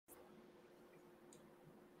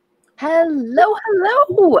Hello,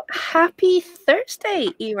 hello. Happy Thursday,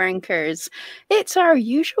 eRankers. It's our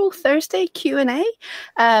usual Thursday Q&A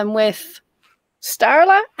with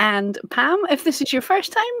Starla and Pam. If this is your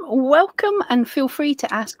first time, welcome and feel free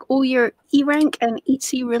to ask all your eRank and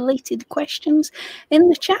Etsy related questions in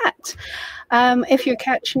the chat. If you're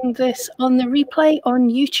catching this on the replay on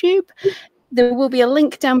YouTube, there will be a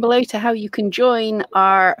link down below to how you can join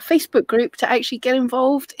our Facebook group to actually get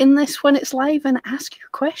involved in this when it's live and ask your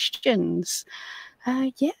questions.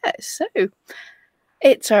 So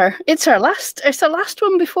it's our last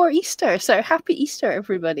one before Easter. So happy Easter,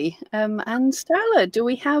 everybody. And Starla, do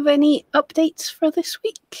we have any updates for this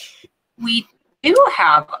week? We do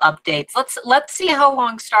have updates. Let's see how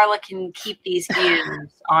long Starla can keep these ears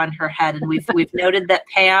on her head. And we've noted that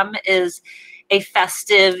Pam is a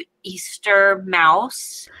festive Easter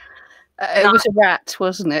mouse. It was a rat,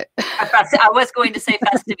 wasn't it? I was going to say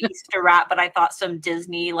festive Easter rat, but I thought some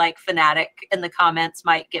Disney fanatic in the comments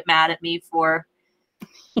might get mad at me for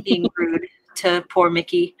being rude to poor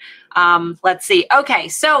Mickey. Let's see. Okay,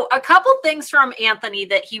 so a couple things from Anthony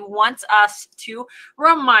that he wants us to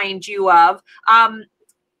remind you of.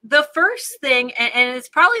 The first thing, and it's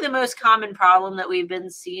probably the most common problem that we've been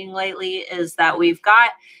seeing lately, is that we've got,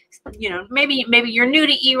 maybe you're new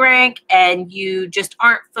to eRank and you just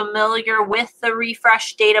aren't familiar with the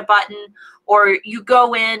refresh data button, or you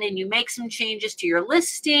go in and you make some changes to your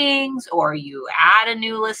listings, or you add a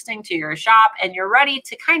new listing to your shop and you're ready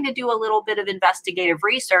to kind of do a little bit of investigative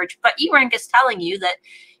research, but eRank is telling you that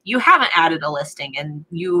you haven't added a listing and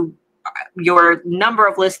your number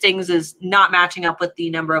of listings is not matching up with the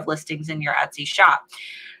number of listings in your Etsy shop.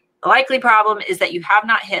 The likely problem is that you have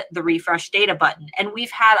not hit the refresh data button. And we've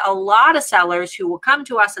had a lot of sellers who will come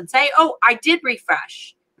to us and say, oh, I did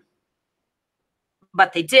refresh.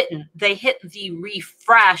 But they didn't. They hit the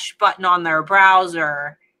refresh button on their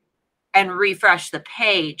browser and refresh the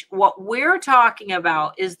page. What we're talking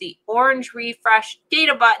about is the orange refresh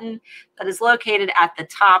data button that is located at the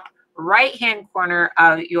top right-hand corner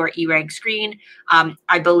of your eRank screen.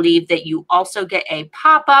 I believe that you also get a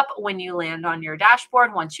pop-up when you land on your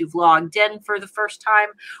dashboard once you've logged in for the first time.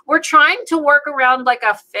 We're trying to work around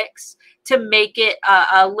a fix to make it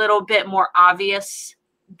a little bit more obvious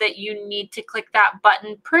that you need to click that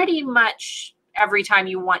button pretty much every time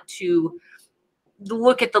you want to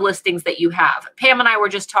look at the listings that you have. Pam and I were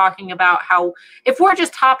just talking about how if we're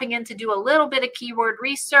just hopping in to do a little bit of keyword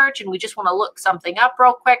research and we just want to look something up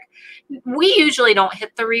real quick, we usually don't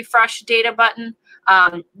hit the refresh data button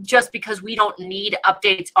just because we don't need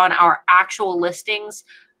updates on our actual listings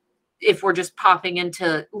if we're just popping in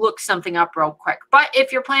to look something up real quick. But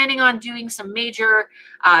if you're planning on doing some major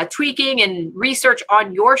tweaking and research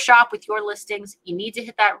on your shop with your listings, you need to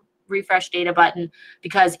hit that refresh data button,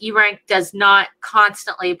 because eRank does not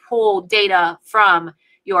constantly pull data from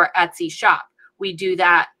your Etsy shop. We do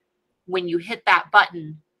that when you hit that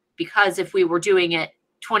button, because if we were doing it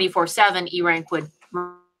 24/7, eRank would.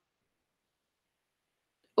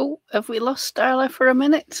 Oh, have we lost Starla for a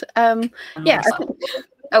minute? Yeah.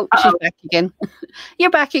 Oh, she's back again.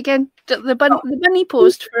 You're back again. The bunny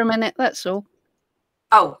paused for a minute. That's all.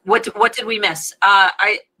 Oh, what did we miss?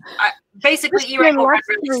 I basically eRank will run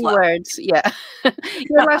really slow. Words, yeah.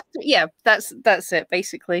 Yeah, that's it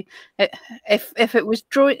basically. If it was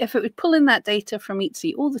pulling that data from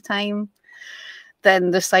Etsy all the time,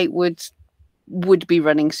 then the site would be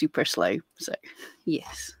running super slow. So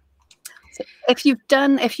yes. So if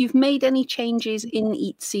you've made any changes in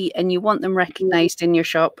Etsy and you want them recognized in your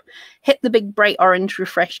shop, hit the big bright orange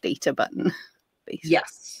refresh data button. Basically.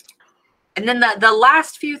 Yes. And then the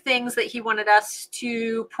last few things that he wanted us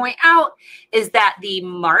to point out is that the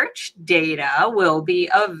March data will be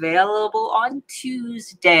available on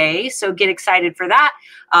Tuesday. So get excited for that.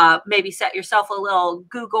 Maybe set yourself a little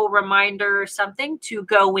Google reminder or something to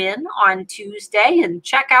go in on Tuesday and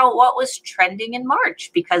check out what was trending in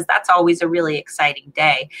March, because that's always a really exciting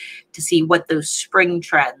day to see what those spring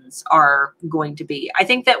trends are going to be. I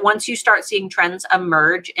think that once you start seeing trends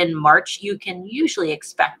emerge in March, you can usually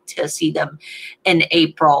expect to see them in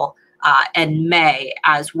April and May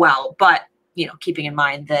as well. But, keeping in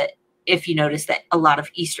mind that if you notice that a lot of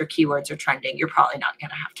Easter keywords are trending, you're probably not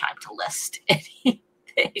going to have time to list anything.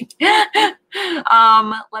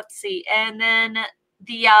 Let's see. And then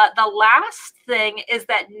the last thing is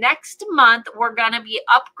that next month we're going to be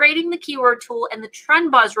upgrading the keyword tool and the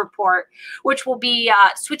trend buzz report, which will be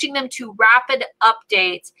switching them to rapid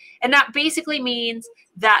updates. And that basically means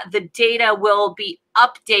that the data will be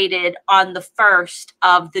updated on the 1st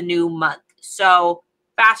of the new month. So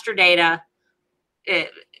faster data,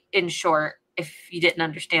 in short, if you didn't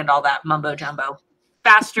understand all that mumbo jumbo.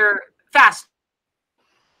 Faster Fast.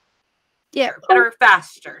 Yeah. Better,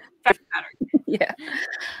 faster. Better. Yeah.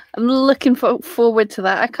 I'm looking forward to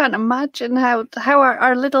that. I can't imagine how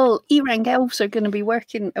our little eRank elves are going to be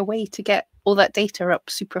working away to get all that data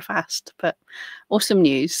up super fast. But awesome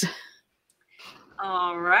news.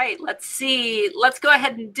 All right, let's see. Let's go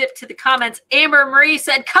ahead and dip to the comments. Amber Marie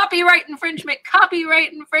said, copyright infringement,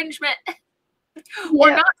 copyright infringement. Yeah.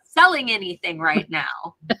 We're not selling anything right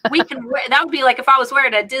now. We can wear, that would be like if I was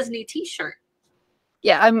wearing a Disney t-shirt.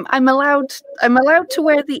 Yeah, I'm allowed to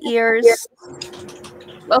wear the ears.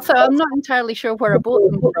 Although I'm not entirely sure where I bought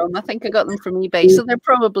them from. I think I got them from eBay, so they're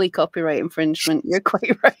probably copyright infringement. You're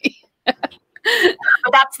quite right.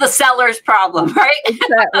 But that's the seller's problem, right?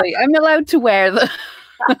 Exactly. I'm allowed to wear them.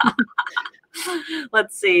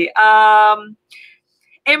 Let's see.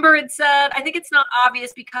 Amber had said, I think it's not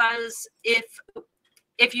obvious because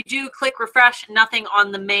if you do click refresh, nothing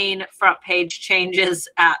on the main front page changes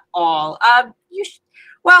at all.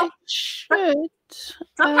 Well, should.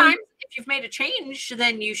 Sometimes if you've made a change,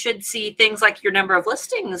 then you should see things like your number of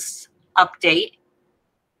listings update.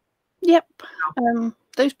 Yep.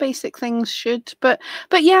 Those basic things should, but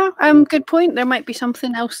yeah, good point. There might be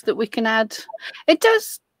something else that we can add. It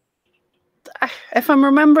does, if I'm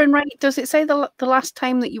remembering right, does it say the last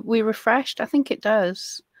time that we refreshed? I think it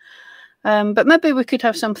does. But maybe we could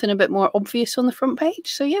have something a bit more obvious on the front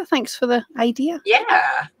page. So yeah, thanks for the idea.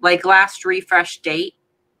 Yeah, like last refresh date.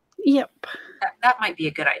 Yep. That might be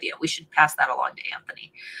a good idea. We should pass that along to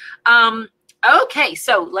Anthony. Okay,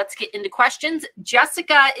 so let's get into questions.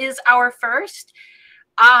 Jessica is our first.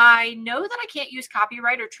 I know that I can't use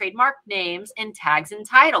copyright or trademark names in tags and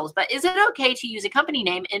titles, but is it okay to use a company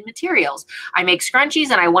name in materials? I make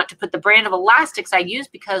scrunchies and I want to put the brand of elastics I use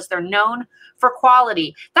because they're known for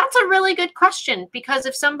quality. That's a really good question, because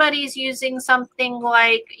if somebody's using something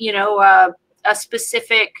like, you know, a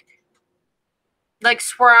specific, like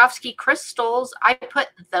Swarovski crystals, I put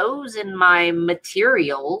those in my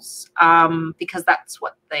materials because that's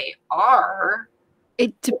what they are.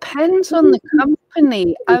 It depends on the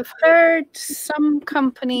company. I've heard some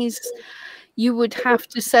companies you would have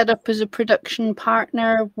to set up as a production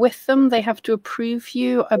partner with them. They have to approve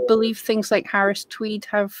you. I believe things like Harris Tweed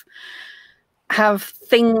have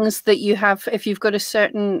things that you have. If you've got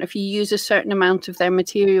if you use a certain amount of their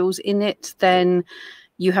materials in it, then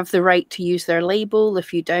you have the right to use their label.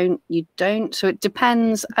 If you don't, you don't. So it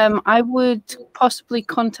depends. I would possibly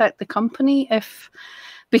contact the company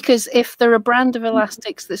because if they're a brand of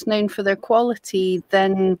elastics that's known for their quality,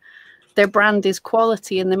 then their brand is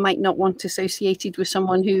quality and they might not want associated with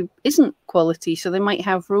someone who isn't quality. So they might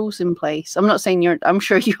have rules in place. I'm not saying I'm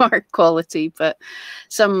sure you are quality, but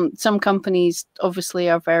some companies obviously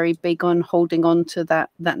are very big on holding on to that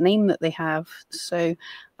name that they have. So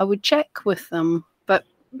I would check with them. But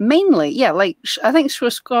mainly, yeah, like I think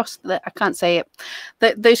Swarovski, I can't say it,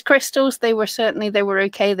 that those crystals, they were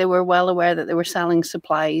okay. They were well aware that they were selling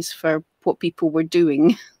supplies for what people were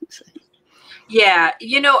doing. Yeah,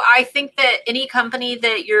 you know, I think that any company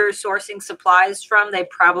that you're sourcing supplies from, they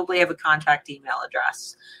probably have a contact email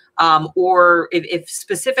address. Or if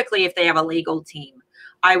specifically if they have a legal team,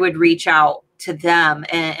 I would reach out to them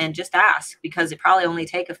and just ask, because it probably only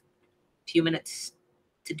take a few minutes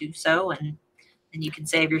to do so, and you can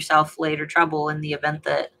save yourself later trouble in the event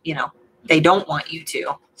that, you know, they don't want you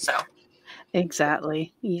to. So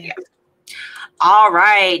exactly. Yeah. All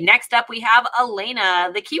right. Next up, we have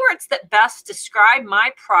Elena. The keywords that best describe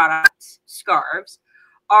my product, scarves,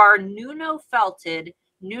 are Nuno felted,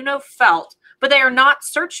 Nuno felt, but they are not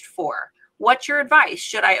searched for. What's your advice?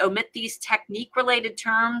 Should I omit these technique-related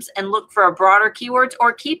terms and look for a broader keywords,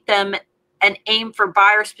 or keep them and aim for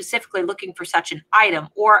buyers specifically looking for such an item,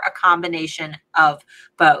 or a combination of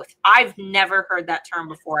both? I've never heard that term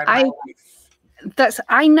before in my life.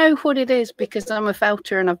 I know what it is because I'm a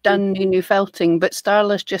felter and I've done new felting, but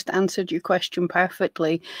Starla's just answered your question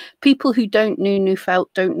perfectly. People who don't new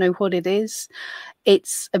felt don't know what it is.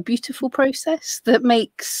 It's a beautiful process that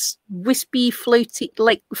makes wispy, floaty,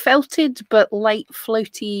 like felted, but light,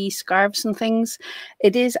 floaty scarves and things.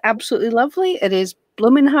 It is absolutely lovely. It is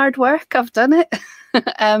blooming hard work. I've done it.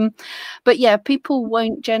 But yeah, people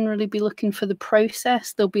won't generally be looking for the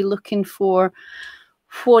process. They'll be looking for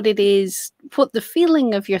what it is, what the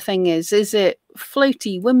feeling of your thing is. Is it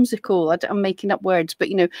floaty, whimsical? I'm making up words, but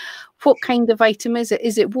you know, what kind of item is it?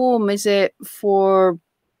 Is it warm? Is it for,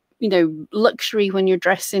 you know, luxury when you're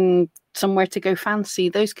dressing somewhere to go fancy?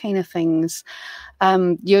 Those kind of things.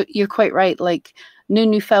 You're quite right. Like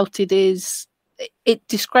Nunu felted it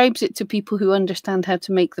describes it to people who understand how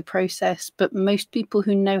to make the process, but most people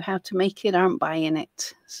who know how to make it aren't buying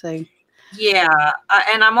it. So Yeah,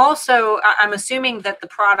 and I'm assuming that the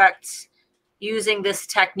products using this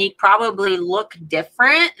technique probably look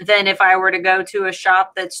different than if I were to go to a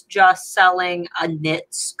shop that's just selling a knit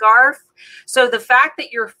scarf. So the fact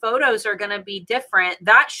that your photos are going to be different,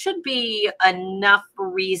 that should be enough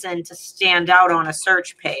reason to stand out on a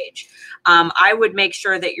search page. I would make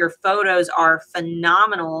sure that your photos are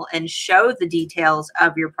phenomenal and show the details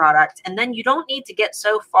of your product. And then you don't need to get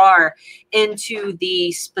so far into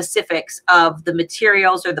the specifics of the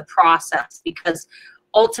materials or the process, because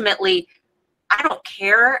ultimately, I don't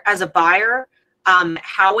care as a buyer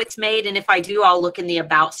how it's made. And if I do, I'll look in the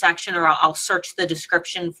about section, or I'll search the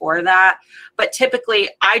description for that. But typically,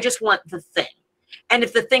 I just want the thing. And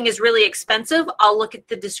if the thing is really expensive, I'll look at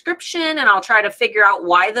the description and I'll try to figure out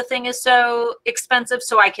why the thing is so expensive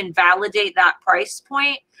so I can validate that price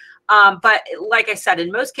point. But like I said,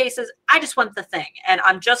 in most cases, I just want the thing, and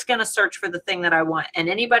I'm just going to search for the thing that I want. And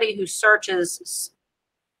anybody who searches...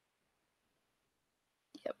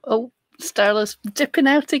 Oh, Starla's dipping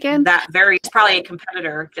out again. It's probably a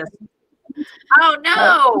competitor. Just, oh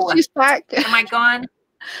no, she's back. Am I gone?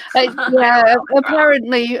 Yeah,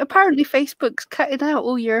 apparently Facebook's cutting out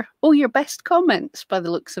all your best comments by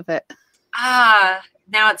the looks of it.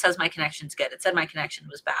 Now it says my connection's good. It said my connection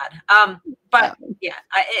was bad. But yeah,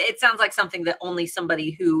 it sounds like something that only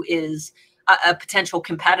somebody who is a potential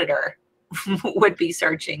competitor would be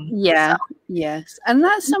searching. Yeah, so. Yes. And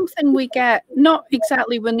that's something we get, not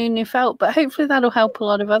exactly with Nunu Felt, but hopefully that'll help a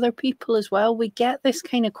lot of other people as well. We get this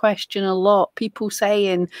kind of question a lot. People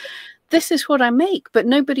saying, this is what I make, but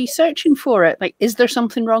nobody's searching for it. Like, is there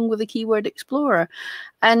something wrong with the Keyword Explorer?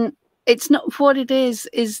 And it's not what it is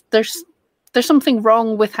there's something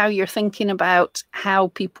wrong with how you're thinking about how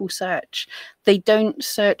people search. They don't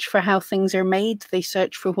search for how things are made. They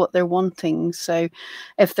search for what they're wanting. So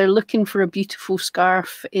if they're looking for a beautiful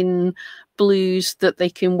scarf in blues that they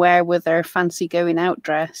can wear with their fancy going out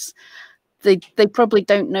dress, they probably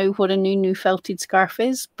don't know what a Nunu felted scarf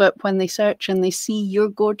is. But when they search and they see your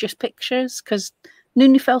gorgeous pictures, because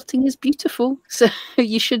Nunu felting is beautiful, so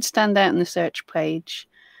you should stand out in the search page.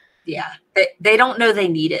 Yeah, they don't know they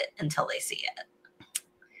need it until they see it.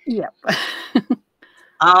 Yep.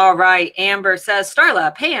 All right. Amber says,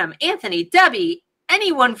 Starla, Pam, Anthony, Debbie,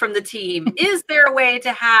 anyone from the team, is there a way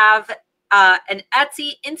to have an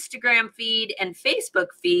Etsy Instagram feed and Facebook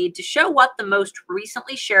feed to show what the most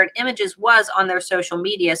recently shared images was on their social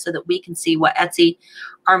media so that we can see what Etsy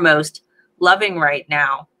are most loving right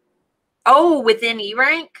now? Oh, within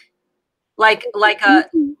eRank? Like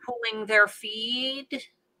pulling their feed?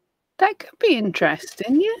 That could be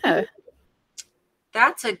interesting, yeah.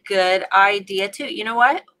 That's a good idea too. You know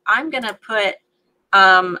what? I'm going to put,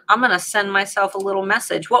 I'm going to send myself a little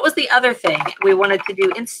message. What was the other thing? We wanted to do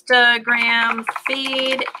Instagram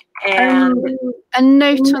feed and a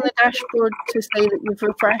note on the dashboard to say that you've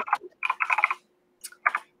refreshed.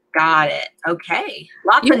 Got it. Okay.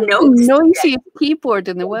 Lots of notes. Noisiest keyboard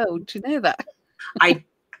in the world. Do you know that?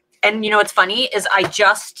 And you know what's funny is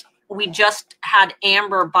we just had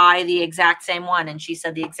Amber buy the exact same one, and she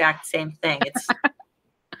said the exact same thing. It's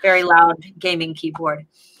very loud gaming keyboard.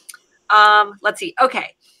 Let's see.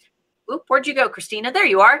 Okay. Oop, where'd you go, Christina? There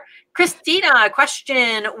you are. Christina,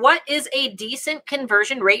 question. What is a decent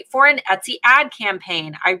conversion rate for an Etsy ad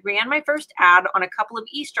campaign? I ran my first ad on a couple of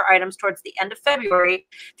Easter items towards the end of February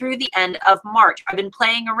through the end of March. I've been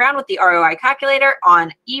playing around with the ROI calculator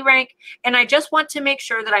on eRank, and I just want to make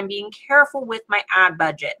sure that I'm being careful with my ad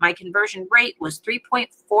budget. My conversion rate was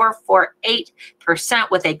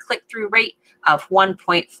 3.448% with a click-through rate of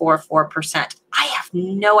 1.44%. I have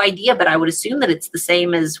no idea, but I would assume that it's the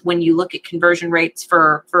same as when you look at conversion rates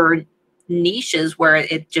for niches where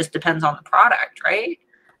it just depends on the product, right?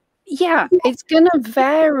 Yeah, it's going to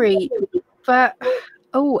vary, but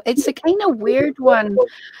it's a kind of weird one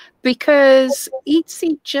because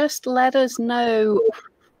Etsy just let us know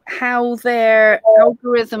how their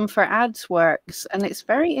algorithm for ads works, and it's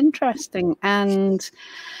very interesting. And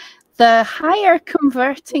the higher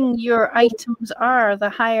converting your items are, the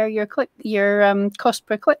higher your cost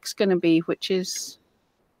per click is going to be, which is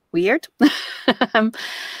weird.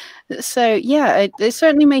 So yeah, it's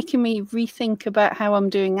certainly making me rethink about how I'm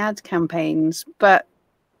doing ad campaigns. But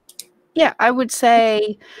yeah, I would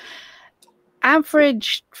say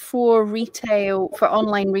average for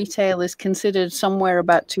online retail is considered somewhere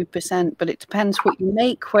about 2%, but it depends what you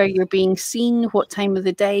make, where you're being seen, what time of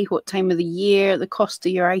the day, what time of the year, the cost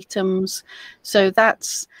of your items. So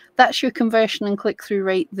that's your conversion and click-through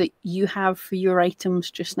rate that you have for your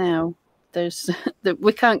items just now.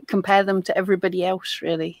 We can't compare them to everybody else,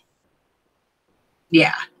 really.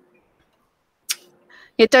 Yeah.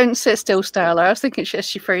 You don't sit still, Starla. I was thinking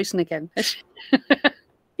she frozen again.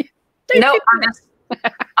 No,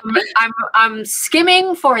 I'm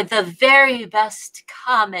skimming for the very best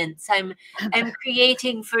comments. I'm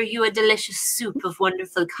creating for you a delicious soup of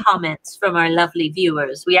wonderful comments from our lovely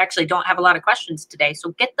viewers. We actually don't have a lot of questions today,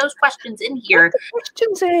 so get those questions in here. Get the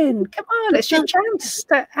questions in. Come on, it's your chance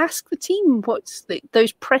to ask the team what's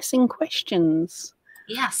those pressing questions.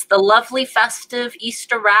 Yes, the lovely festive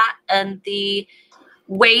Easter rat and the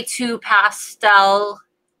way too pastel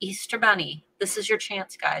Easter bunny. This is your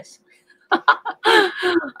chance, guys.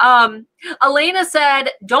 Elena said,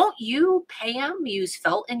 don't you, Pam, use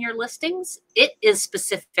felt in your listings? It is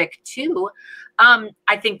specific too.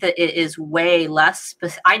 I think that it is way less.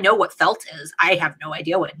 I know what felt is. I have no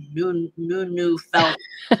idea what new felt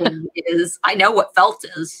thing is. I know what felt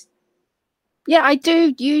is. Yeah, I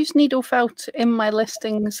do use needle felt in my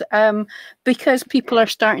listings because people are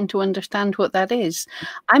starting to understand what that is.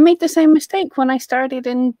 I made the same mistake when I started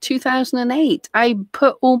in 2008. I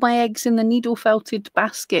put all my eggs in the needle felted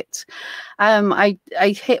basket. I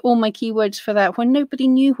hit all my keywords for that when nobody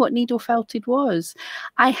knew what needle felted was.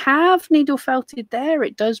 I have needle felted there.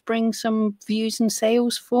 It does bring some views and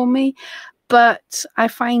sales for me. But I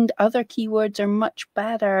find other keywords are much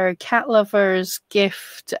better. Cat lovers,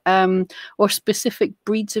 gift, or specific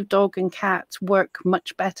breeds of dog and cat work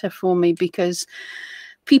much better for me because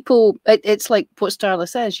people, it's like what Starla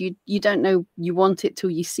says, you don't know you want it till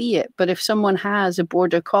you see it. But if someone has a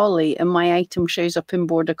border collie and my item shows up in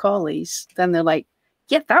border collies, then they're like,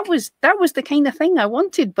 yeah, that was the kind of thing I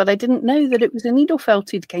wanted, but I didn't know that it was a needle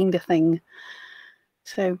felted kind of thing.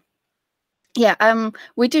 So yeah,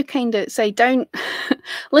 we do kind of say don't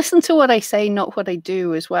listen to what I say, not what I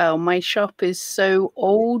do as well. My shop is so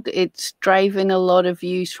old, it's driving a lot of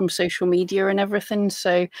views from social media and everything.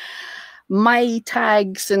 So my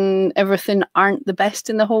tags and everything aren't the best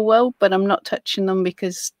in the whole world, but I'm not touching them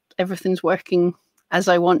because everything's working as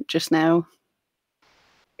I want just now.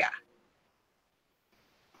 Yeah.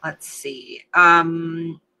 Let's see.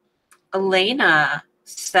 Elena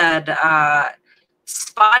said,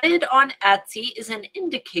 spotted on Etsy is an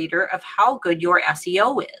indicator of how good your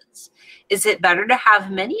SEO is. Is it better to have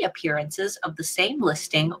many appearances of the same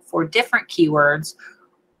listing for different keywords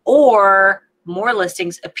or more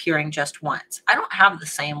listings appearing just once? I don't have the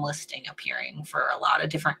same listing appearing for a lot of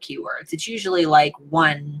different keywords. It's usually like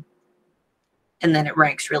one and then it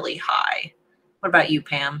ranks really high. What about you,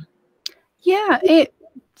 Pam? Yeah, it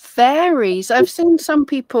varies. I've seen some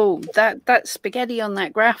people that spaghetti on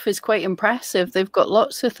that graph is quite impressive. They've got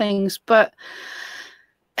lots of things, but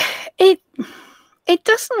it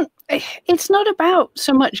doesn't, it's not about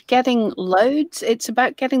so much getting loads, it's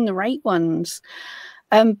about getting the right ones.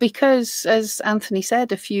 Because as Anthony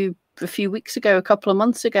said a few weeks ago, a couple of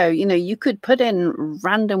months ago, you know, you could put in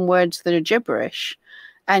random words that are gibberish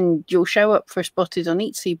and you'll show up for spotted on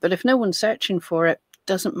Etsy, but if no one's searching for it,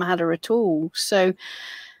 doesn't matter at all. So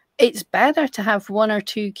it's better to have one or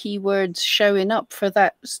two keywords showing up for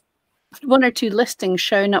that, one or two listings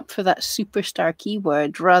showing up for that superstar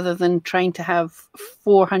keyword rather than trying to have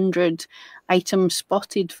 400 items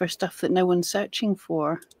spotted for stuff that no one's searching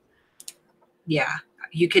for. Yeah,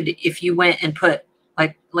 you could, if you went and put,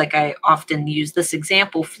 like I often use this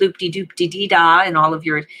example, floop-de-doop-de-dee-da in all of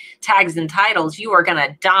your tags and titles, you are going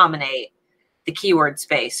to dominate the keyword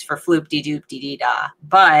space for floop-de-doop-de-dee-da.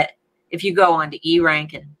 But if you go onto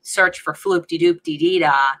eRank and search for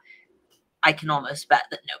floop-de-doop-de-dee-da, I can almost bet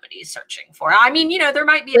that nobody's searching for it. I mean, you know, there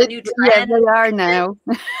might be a new trend. Yeah, they are now.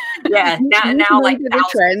 Yeah, now like the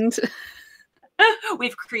trend.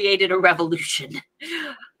 We've created a revolution.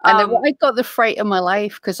 And I got the fright of my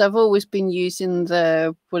life because I've always been using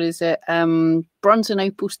the, what is it, bronze and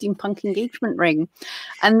opal steampunk engagement ring.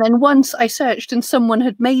 And then once I searched and someone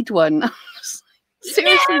had made one.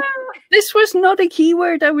 Seriously, this was not a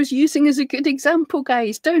keyword I was using as a good example,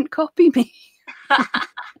 guys. Don't copy me.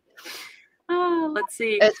 Let's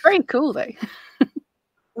see. It's very cool, though.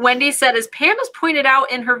 Wendy said, as Pam has pointed out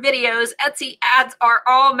in her videos, Etsy ads are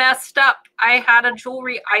all messed up. I had a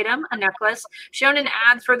jewelry item, a necklace, shown in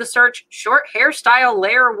ads for the search short hairstyle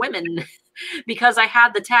layer women because I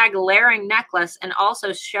had the tag layering necklace, and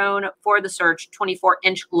also shown for the search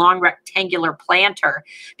 24-inch long rectangular planter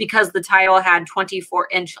because the title had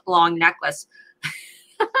 24-inch long necklace.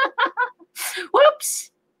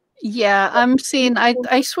 Whoops. Yeah, I'm seeing,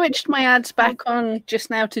 I switched my ads back on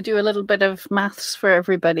just now to do a little bit of maths for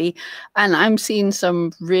everybody, and I'm seeing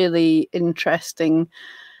some really interesting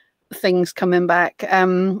things coming back.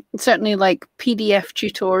 Certainly like PDF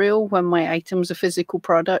tutorial when my item's a physical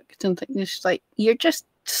product and things like, you're just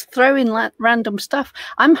throwing random stuff.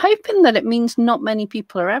 I'm hoping that it means not many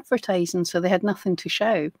people are advertising, so they had nothing to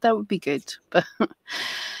show. That would be good.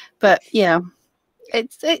 But yeah,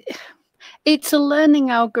 it's a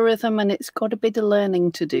learning algorithm, and it's got a bit of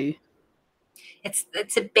learning to do. It's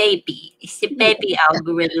a baby. It's a baby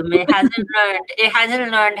algorithm. It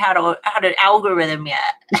hasn't learned how to algorithm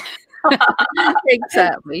yet.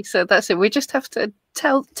 Exactly. So that's it. We just have to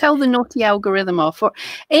tell the naughty algorithm off. Or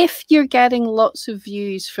if you're getting lots of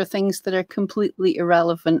views for things that are completely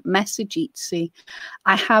irrelevant, message Etsy.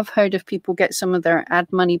 I have heard of people get some of their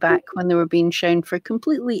ad money back when they were being shown for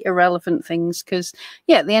completely irrelevant things, because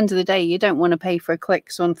yeah, at the end of the day, you don't want to pay for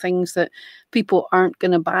clicks on things that people aren't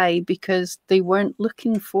going to buy because they weren't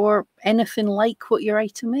looking for anything like what your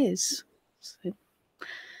item is. So.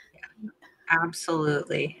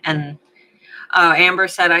 Absolutely. And Amber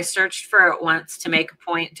said, I searched for it once to make a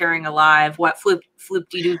point during a live. What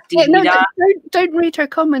floop-de-doop-de-da? Don't read her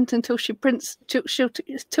comment until she prints,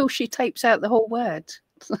 till she types out the whole word.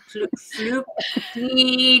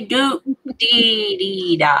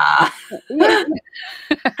 Floop-de-doop-de-da. Yeah.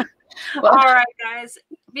 Well, all right, guys.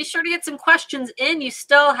 Be sure to get some questions in. You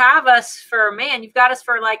still have us for, man, you've got us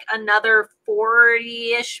for like another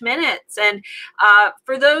 40-ish minutes. And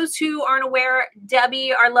for those who aren't aware,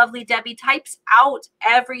 Debbie, our lovely Debbie, types out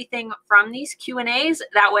everything from these Q&As.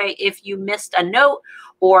 That way, if you missed a note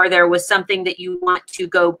or there was something that you want to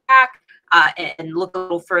go back and look a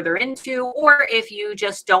little further into, or if you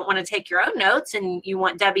just don't want to take your own notes and you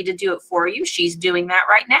want Debbie to do it for you, she's doing that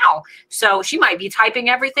right now. So she might be typing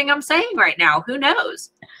everything I'm saying right now. Who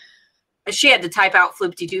knows? She had to type out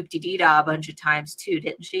floop-de-doop-de-da a bunch of times too,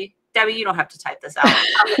 didn't she? Debbie, you don't have to type this out.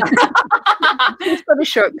 She's got a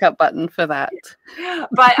shortcut button for that.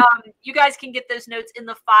 But you guys can get those notes in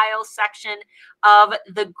the file section of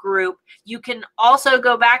the group. You can also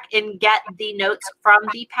go back and get the notes from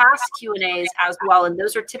the past Q&As as well. And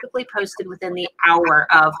those are typically posted within the hour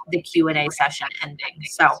of the Q&A session ending.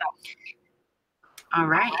 So, all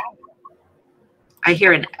right. I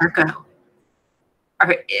hear an echo.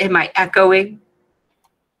 Am I echoing?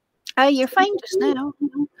 You're fine just now.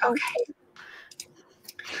 Okay.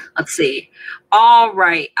 Let's see. All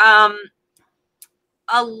right.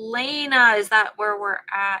 Elena, is that where we're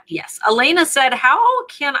at? Yes. Elena said, how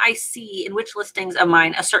can I see in which listings of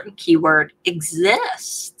mine a certain keyword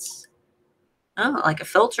exists? Oh, like a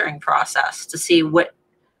filtering process to see what.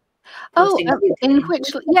 In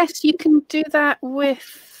which, yes, you can do that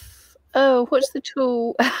with, what's the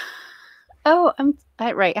tool?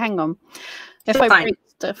 Right, hang on. If I break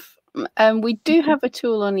stuff. We do have a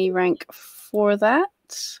tool on eRank for that.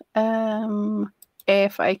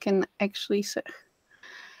 If I can actually say,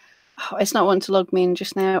 it's not wanting to log me in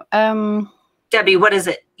just now. Debbie, what is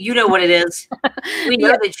it? You know what it is. We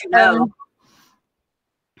know that you know.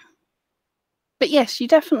 But yes, you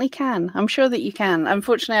definitely can. I'm sure that you can.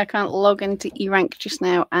 Unfortunately, I can't log into eRank just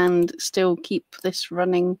now and still keep this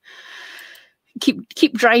running.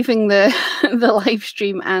 Keep driving the live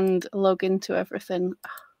stream and log into everything.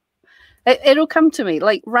 It'll come to me.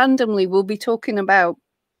 Like randomly, we'll be talking about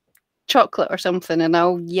chocolate or something, and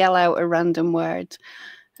I'll yell out a random word.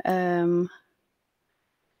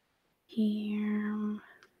 Here.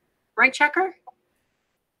 Rank checker?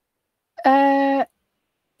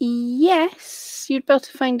 Yes, you'd be able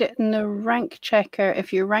to find it in the rank checker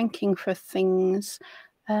if you're ranking for things.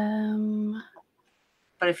 But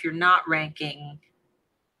if you're not ranking,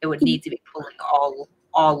 it would need to be pulling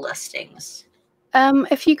all listings.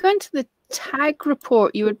 If you go into the tag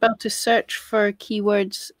report, you would be able to search for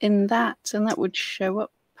keywords in that, and that would show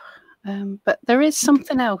up. But there is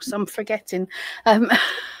something else I'm forgetting. It'll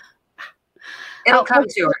come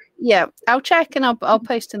to her. Yeah, I'll check and I'll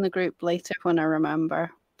post in the group later when I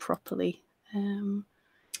remember properly.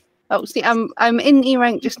 See, I'm in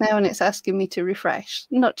eRank just now, and it's asking me to refresh.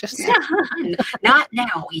 Not just now. Not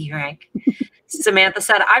now, eRank. Samantha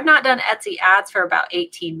said, I've not done Etsy ads for about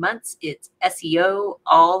 18 months. It's SEO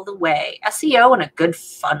all the way. SEO and a good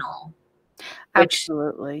funnel.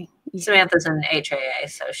 Absolutely. Samantha's in HAA,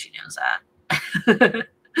 so she knows that.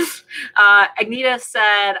 Agneta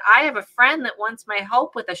said, I have a friend that wants my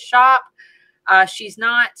help with a shop. She's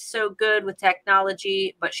not so good with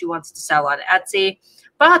technology, but she wants to sell on Etsy.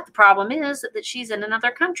 But the problem is that she's in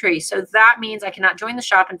another country. So that means I cannot join the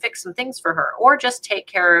shop and fix some things for her or just take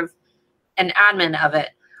care of an admin of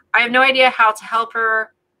it. I have no idea how to help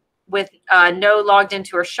her with no logged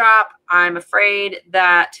into her shop. I'm afraid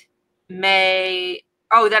that it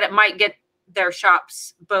might get their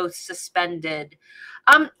shops both suspended.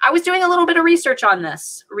 I was doing a little bit of research on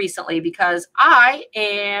this recently because I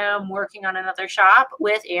am working on another shop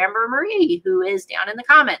with Amber Marie, who is down in the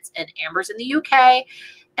comments, and Amber's in the UK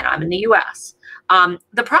and I'm in the US.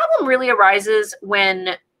 The problem really arises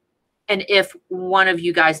when and if one of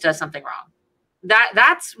you guys does something wrong.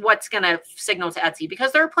 That's what's going to signal to Etsy,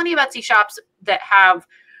 because there are plenty of Etsy shops that have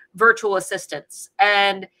virtual assistants.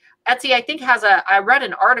 And Etsy, I think, has I read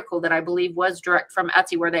an article that I believe was direct from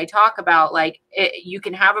Etsy where they talk about like you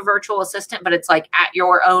can have a virtual assistant, but it's like at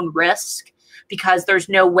your own risk because there's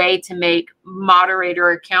no way to make moderator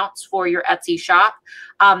accounts for your Etsy shop.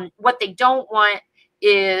 What they don't want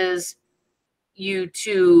is you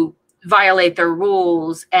to violate their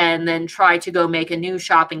rules and then try to go make a new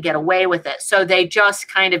shop and get away with it. So they just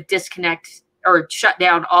kind of disconnect or shut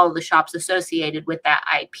down all of the shops associated with that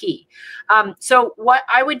IP. So what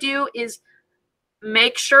I would do is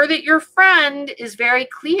make sure that your friend is very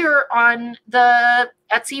clear on the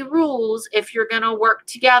Etsy rules. If you're going to work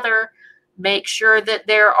together, make sure that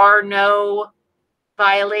there are no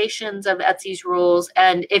violations of Etsy's rules.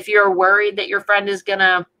 And if you're worried that your friend is going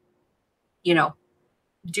to,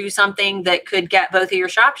 do something that could get both of your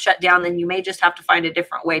shops shut down, then you may just have to find a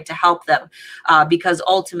different way to help them. Because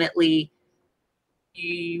ultimately,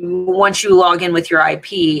 once you log in with your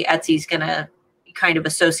IP, Etsy's going to kind of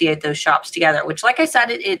associate those shops together, which, like I said,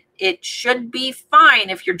 it should be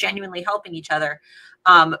fine if you're genuinely helping each other.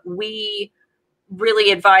 We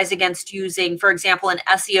really advise against using, for example, an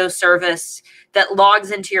SEO service that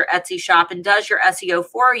logs into your Etsy shop and does your SEO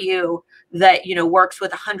for you, that works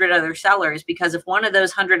with 100 other sellers, because if one of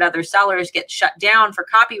those 100 other sellers gets shut down for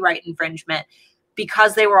copyright infringement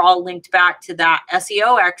because they were all linked back to that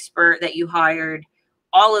SEO expert that you hired,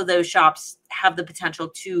 all of those shops have the potential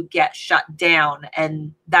to get shut down,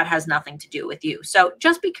 and that has nothing to do with you. So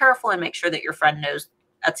just be careful and make sure that your friend knows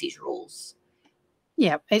Etsy's rules.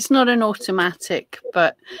 Yeah, it's not an automatic,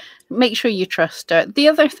 but make sure you trust her. The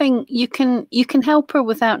other thing, you can help her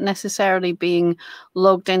without necessarily being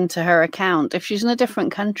logged into her account. If she's in a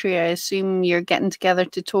different country, I assume you're getting together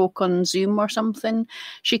to talk on Zoom or something.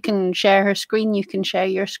 She can share her screen, you can share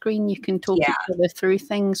your screen, you can talk each other through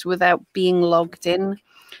things without being logged in.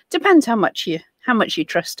 Depends how much you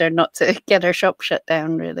trust her not to get her shop shut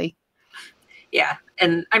down, really. Yeah,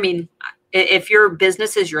 and I mean, if your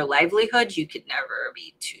business is your livelihood, you could never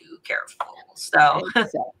be too careful. So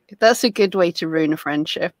exactly. That's a good way to ruin a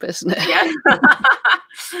friendship, isn't it? Yeah.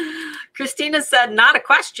 Christina said, not a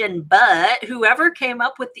question, but whoever came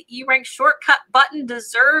up with the eRank shortcut button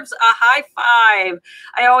deserves a high five.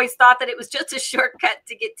 I always thought that it was just a shortcut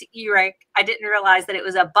to get to eRank. I didn't realize that it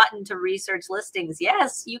was a button to research listings.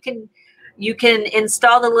 Yes, you can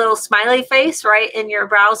install the little smiley face right in your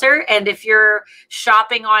browser. And if you're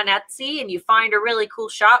shopping on Etsy and you find a really cool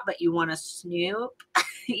shop, but you want to snoop,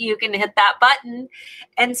 you can hit that button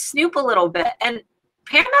and snoop a little bit. And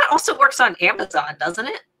Pam, that also works on Amazon, doesn't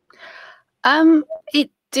it? It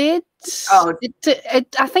did. Oh,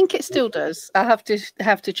 I think it still does. I have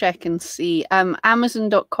to check and see.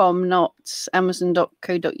 Amazon.com, not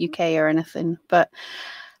Amazon.co.uk or anything, but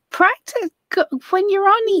when you're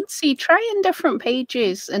on Etsy, try in different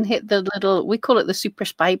pages and hit the little, we call it the super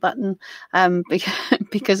spy button,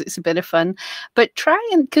 because it's a bit of fun. But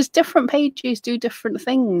because different pages do different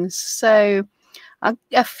things. So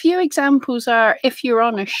a few examples are, if you're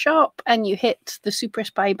on a shop and you hit the super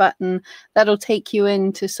spy button, that'll take you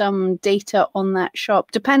into some data on that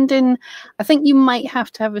shop. Depending, I think you might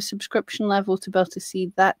have to have a subscription level to be able to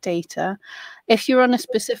see that data. If you're on a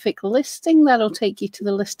specific listing, that'll take you to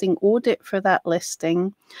the listing audit for that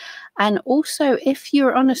listing. And also, if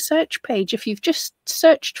you're on a search page, if you've just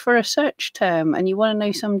searched for a search term and you want to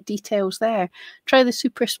know some details there, try the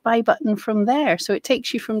super spy button from there. So it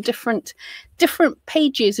takes you from different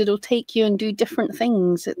pages. It'll take you and do different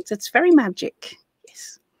things. It's very magic.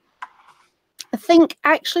 Yes. I think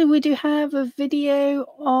actually we do have a video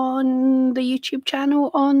on the YouTube channel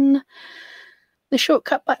on the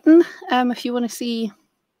shortcut button. If you want to see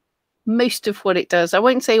most of what it does. I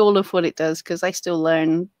won't say all of what it does because I still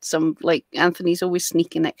learn some, like Anthony's always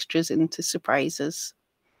sneaking extras into surprises.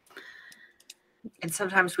 And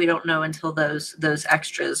sometimes we don't know until those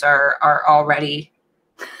extras are already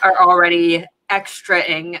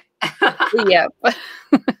extraing. Yeah.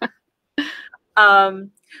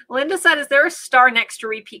 Linda said, is there a star next to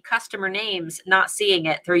repeat customer names? Not seeing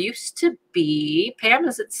it. There used to be. Pam,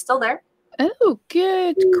 is it still there? Oh,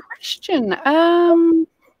 good question.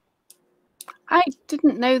 I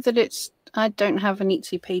didn't know that I don't have an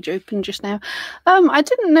Etsy page open just now. I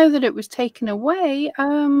didn't know that it was taken away.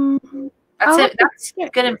 That's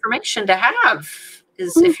good information to have.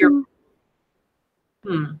 Is if you're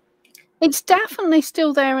It's definitely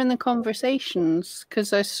still there in the conversations,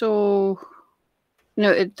 because I saw,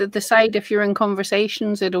 the side, if you're in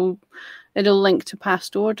conversations, it'll link to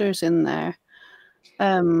past orders in there.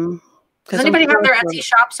 Does anybody have their Etsy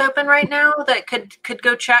shops open right now that could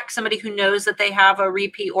go check? Somebody who knows that they have a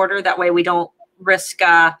repeat order. That way we don't risk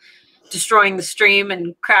destroying the stream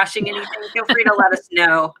and crashing anything. Feel free to let us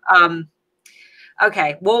know.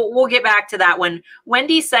 Okay, we'll get back to that one.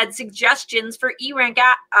 Wendy said suggestions for eRank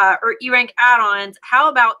add-ons. How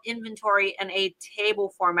about inventory and a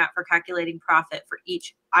table format for calculating profit for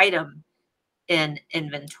each item in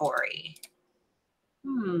inventory?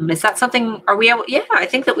 Is that something? Are we able? Yeah, I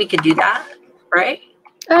think that we could do that, right?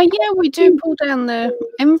 Yeah, we do pull down the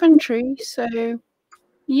inventory, so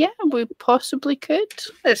yeah, we possibly could.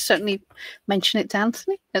 Let's certainly mention it to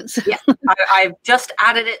Anthony. Yeah, I've just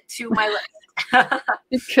added it to my list.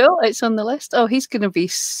 Cool, it's on the list. Oh, he's going to be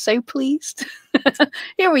so pleased.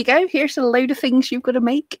 Here we go. Here's a load of things you've got to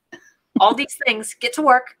make. All these things, get to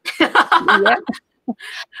work. Yeah.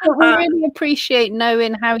 But we really appreciate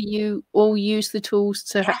knowing how you all use the tools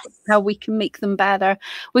to how we can make them better.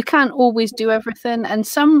 We can't always do everything, and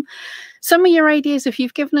some of your ideas, if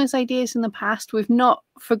you've given us ideas in the past, we've not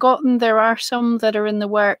forgotten. There are some that are in the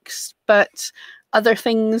works, but other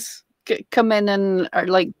things come in and are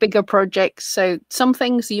like bigger projects. So some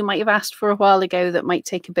things you might have asked for a while ago that might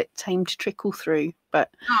take a bit of time to trickle through. But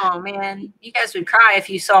oh man, you guys would cry if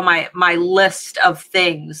you saw my list of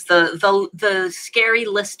things, the scary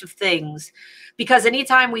list of things, because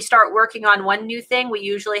anytime we start working on one new thing, we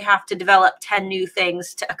usually have to develop 10 new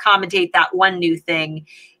things to accommodate that one new thing,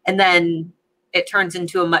 and then it turns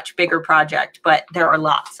into a much bigger project. But there are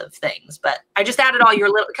lots of things. But I just added all your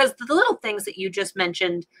little, because the little things that you just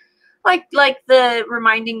mentioned, like the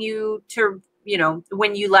reminding you to,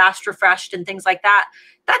 when you last refreshed and things like that,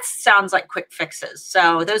 that sounds like quick fixes.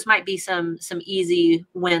 So those might be some easy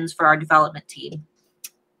wins for our development team.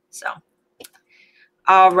 So,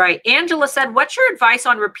 all right. Angela said, what's your advice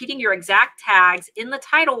on repeating your exact tags in the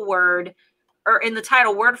title word, or in the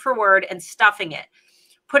title word for word, and stuffing it?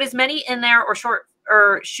 Put as many in there,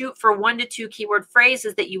 or shoot for 1 to 2 keyword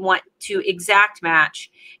phrases that you want to exact match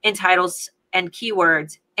in titles and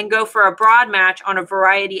keywords, and go for a broad match on a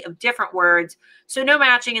variety of different words, so no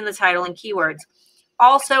matching in the title and keywords.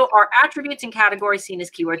 Also, are attributes and categories seen as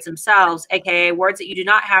keywords themselves, aka words that you do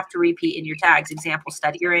not have to repeat in your tags? Example,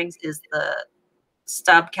 stud earrings is the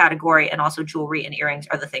stub category, and also jewelry and earrings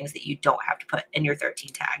are the things that you don't have to put in your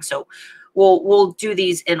 13 tags. So we'll do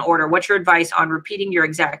these in order. What's your advice on repeating your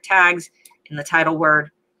exact tags in the title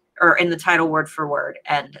word, or in the title word for word,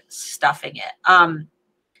 and stuffing it?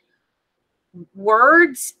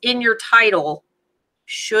 Words in your title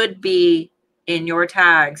should be in your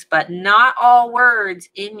tags, but not all words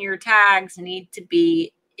in your tags need to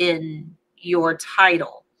be in your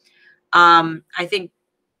title. I think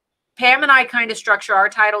Pam and I kind of structure our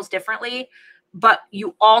titles differently, but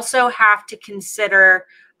you also have to consider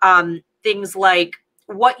things like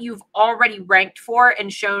what you've already ranked for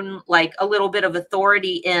and shown like a little bit of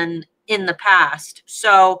authority in the past.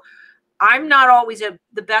 So I'm not always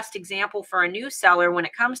the best example for a new seller when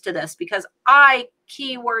it comes to this, because I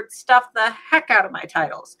keyword stuff the heck out of my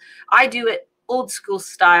titles. I do it old school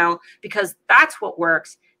style because that's what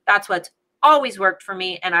works. That's what's always worked for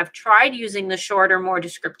me. And I've tried using the shorter, more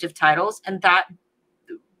descriptive titles, and that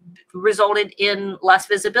resulted in less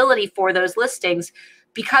visibility for those listings,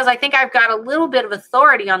 because I think I've got a little bit of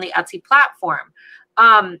authority on the Etsy platform.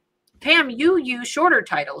 Pam, you use shorter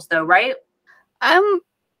titles though, right?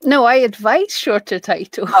 No, I advise shorter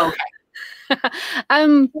title. Oh,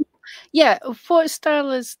 okay. Yeah, what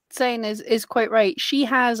Starla's saying is quite right. She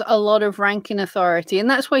has a lot of ranking authority, and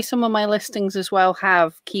that's why some of my listings as well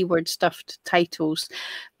have keyword stuffed titles,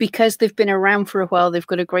 because they've been around for a while. They've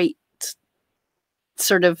got a great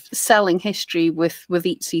sort of selling history with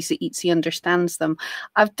Etsy, so Etsy understands them.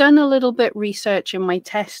 I've done a little bit research in my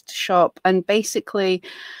test shop, and basically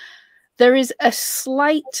there is a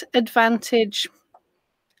slight advantage.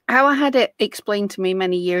 How I had it explained to me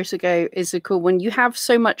many years ago is cool. When you have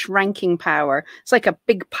so much ranking power, it's like a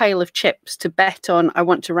big pile of chips to bet on. I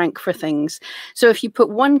want to rank for things. So if you put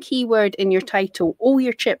one keyword in your title, all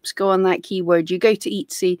your chips go on that keyword. You go to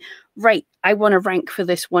Etsy, right, I want to rank for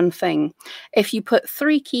this one thing. If you put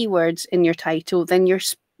 3 keywords in your title, then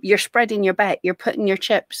you're spreading your bet. You're putting your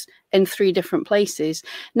chips in 3 different places.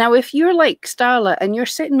 Now, if you're like Starla and you're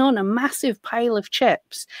sitting on a massive pile of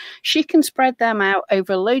chips, she can spread them out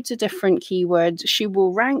over loads of different keywords. She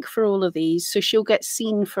will rank for all of these, so she'll get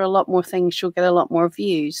seen for a lot more things. She'll get a lot more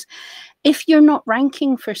views. If you're not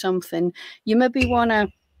ranking for something, you maybe want to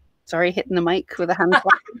sorry, hitting the mic with a hand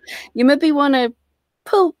clap. You maybe want to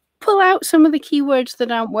pull out some of the keywords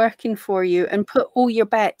that aren't working for you and put all your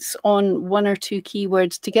bets on 1 or 2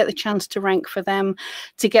 keywords to get the chance to rank for them,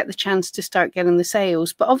 to get the chance to start getting the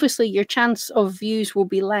sales. But obviously your chance of views will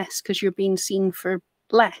be less because you're being seen for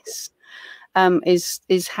less,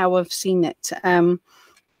 is how I've seen it.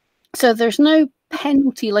 So there's no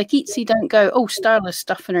penalty. Like Etsy don't go, oh, Starla's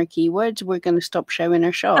stuffing her keywords, we're going to stop showing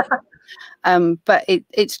her shop. But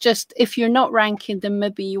it's just, if you're not ranking, then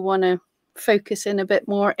maybe you want to focus in a bit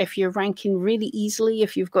more. If you're ranking really easily,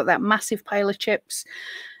 if you've got that massive pile of chips,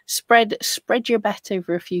 spread your bet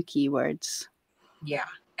over a few keywords. Yeah,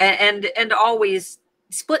 and always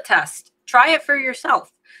split test. Try it for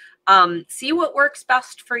yourself. See what works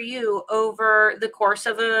best for you over the course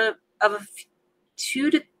of a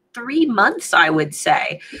 2 to 3 months, I would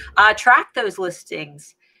say. Track those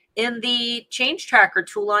listings in the change tracker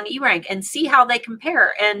tool on eRank and see how they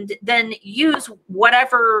compare, and then use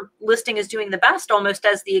whatever listing is doing the best almost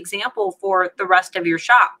as the example for the rest of your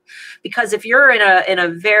shop. Because if you're in a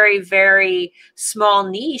very, very small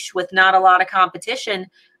niche with not a lot of competition,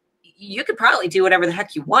 you could probably do whatever the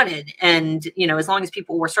heck you wanted. And, you know, as long as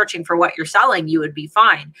people were searching for what you're selling, you would be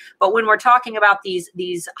fine. But when we're talking about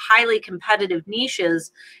these highly competitive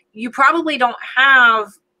niches, you probably don't have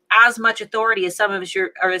as much authority as some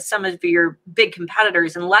of your big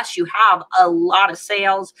competitors, unless you have a lot of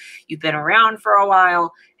sales, you've been around for a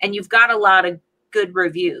while, and you've got a lot of good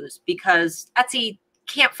reviews, because Etsy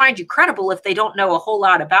can't find you credible if they don't know a whole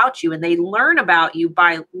lot about you, and they learn about you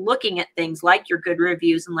by looking at things like your good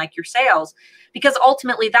reviews and like your sales, because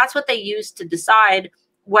ultimately that's what they use to decide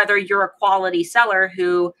whether you're a quality seller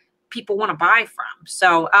who people want to buy from.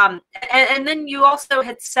 So and then you also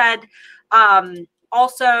had said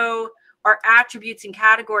also are attributes and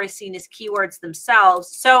categories seen as keywords themselves.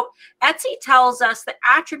 So Etsy tells us that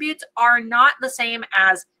attributes are not the same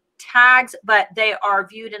as tags, but they are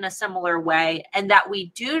viewed in a similar way, and that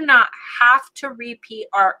we do not have to repeat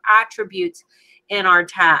our attributes in our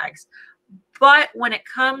tags. But when it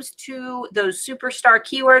comes to those superstar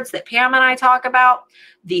keywords that Pam and I talk about,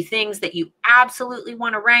 the things that you absolutely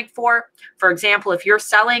want to rank for example, if you're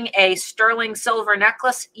selling a sterling silver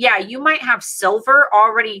necklace, yeah, you might have silver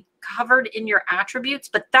already covered in your attributes,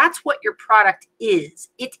 but that's what your product is.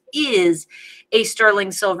 It is a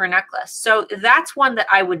sterling silver necklace. So that's one that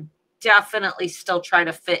I would definitely still try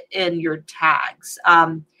to fit in your tags.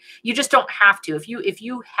 You just don't have to. If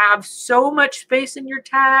you have so much space in your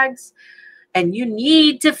tags and you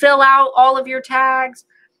need to fill out all of your tags,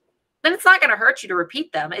 then it's not going to hurt you to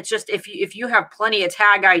repeat them. It's just if you have plenty of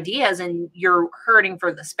tag ideas and you're hurting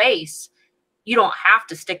for the space, you don't have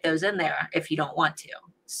to stick those in there if you don't want to.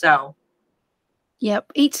 So, yep,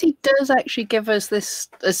 Etsy does actually give us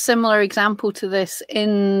a similar example to this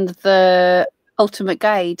in the Ultimate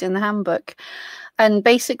Guide in the handbook. And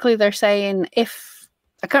basically they're saying,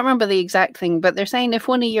 I can't remember the exact thing, but they're saying if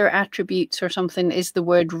one of your attributes or something is the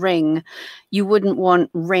word ring, you wouldn't want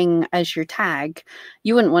ring as your tag.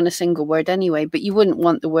 You wouldn't want a single word anyway, but you wouldn't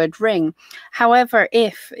want the word ring. However,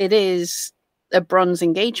 if it is a bronze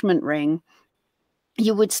engagement ring,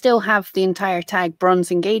 you would still have the entire tag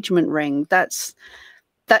bronze engagement ring. That's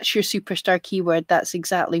your superstar keyword. That's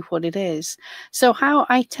exactly what it is. So how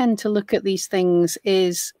I tend to look at these things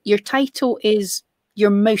is your title is your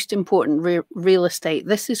most important real estate.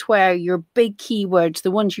 This is where your big keywords, the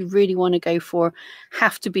ones you really want to go for,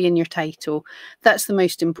 have to be in your title. That's the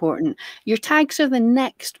most important. Your tags are the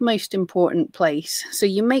next most important place. So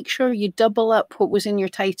you make sure you double up what was in your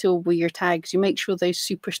title with your tags. You make sure those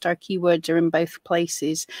superstar keywords are in both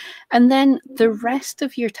places. And then the rest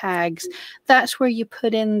of your tags, that's where you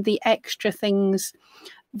put in the extra things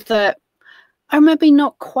that are maybe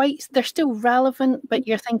not quite, they're still relevant, but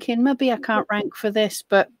you're thinking, maybe I can't rank for this,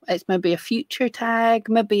 but it's maybe a future tag.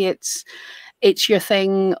 Maybe it's your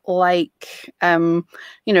thing, like, you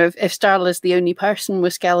know, if Starla's the only person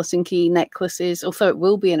with skeleton key necklaces, although it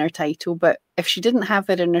will be in her title, but if she didn't have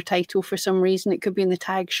it in her title for some reason, it could be in the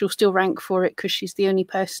tag, she'll still rank for it because she's the only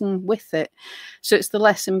person with it. So it's the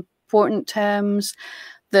less important terms,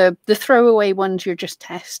 the throwaway ones you're just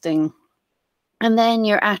testing. And then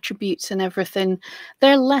your attributes and everything,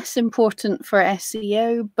 they're less important for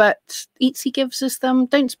SEO, but Etsy gives us them.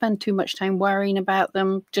 Don't spend too much time worrying about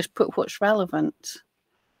them. Just put what's relevant.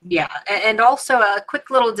 Yeah. And also a quick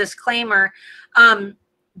little disclaimer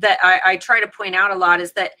that I try to point out a lot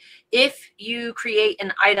is that if you create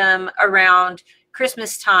an item around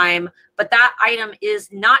Christmas time, but that item is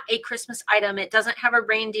not a Christmas item, it doesn't have a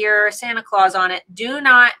reindeer or Santa Claus on it, do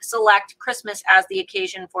not select Christmas as the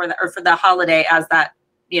occasion for the holiday as that,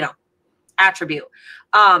 you know, attribute,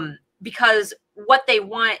 because what they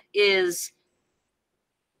want is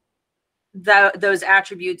those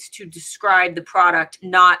attributes to describe the product,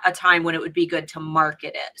 not a time when it would be good to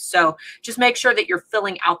market it. So just make sure that you're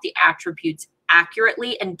filling out the attributes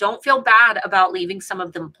accurately, and don't feel bad about leaving some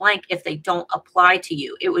of them blank if they don't apply to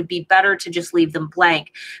you. It would be better to just leave them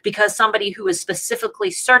blank, because somebody who is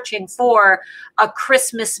specifically searching for a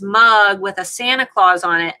Christmas mug with a Santa Claus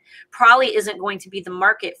on it probably isn't going to be the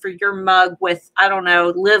market for your mug with, I don't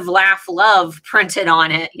know, live, laugh, love printed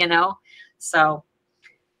on it, you know? So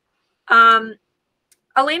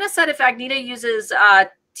Elena said if Agneta uses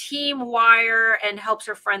TeamWire and helps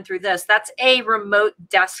her friend through this, that's a remote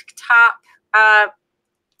desktop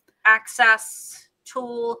access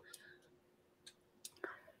tool.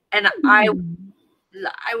 And I don't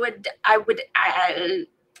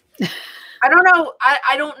know.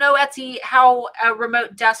 I don't know, Etsy, how a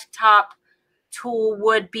remote desktop tool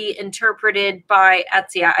would be interpreted by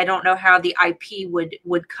Etsy. I don't know how the IP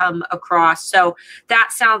would come across. So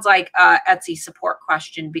that sounds like a Etsy support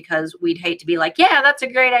question, because we'd hate to be like, yeah, that's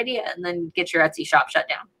a great idea, and then get your Etsy shop shut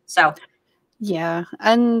down. So yeah,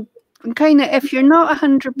 and kind of, if you're not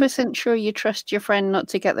 100% sure you trust your friend not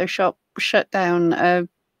to get their shop shut down,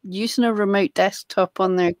 using a remote desktop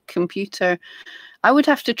on their computer, I would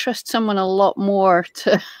have to trust someone a lot more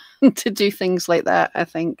to to do things like that, I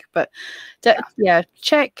think. But yeah,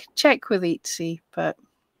 check with Etsy. But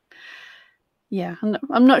yeah,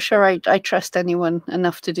 I'm not sure I trust anyone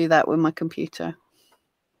enough to do that with my computer.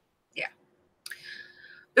 Yeah.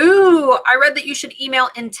 Ooh, I read that you should email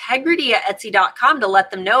integrity@etsy.com to let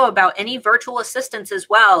them know about any virtual assistants as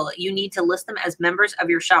well. You need to list them as members of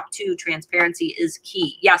your shop too. Transparency is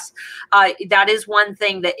key. Yes, that is one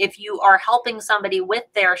thing, that if you are helping somebody with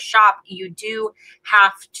their shop, you do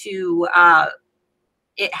have to,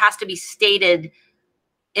 it has to be stated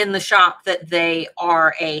in the shop that they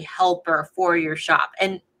are a helper for your shop.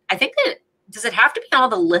 And I think that, does it have to be on all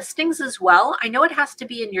the listings as well? I know it has to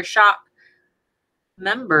be in your shop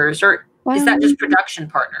members, or is that just production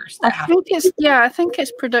partners that have to be? I think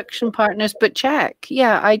it's production partners, but check.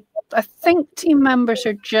 Yeah, I think team members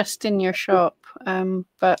are just in your shop.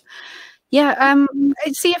 But yeah,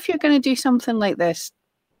 see if you're going to do something like this,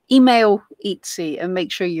 email Etsy and make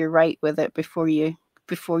sure you're right with it before you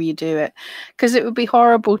do it, because it would be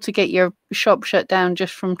horrible to get your shop shut down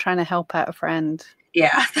just from trying to help out a friend.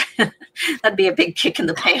 Yeah, that'd be a big kick in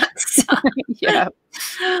the pants. Yeah.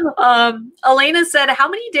 Elena said, how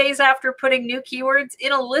many days after putting new keywords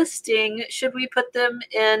in a listing should we put them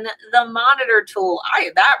in the monitor tool?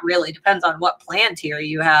 That really depends on what plan tier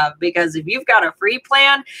you have, because if you've got a free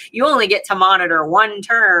plan, you only get to monitor one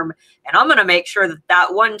term. And I'm going to make sure that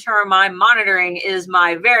that one term I'm monitoring is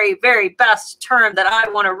my very, very best term that I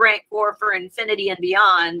want to rank for infinity and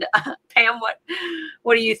beyond. Pam,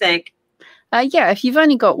 what do you think? Yeah, if you've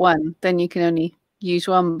only got one, then you can only use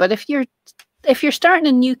one. But if you're starting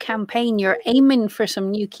a new campaign, you're aiming for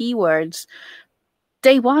some new keywords,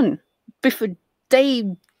 day one, before day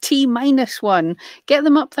T-1, get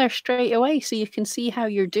them up there straight away so you can see how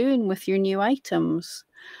you're doing with your new items.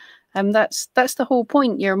 That's the whole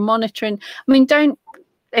point. You're monitoring. I mean,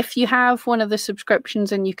 if you have one of the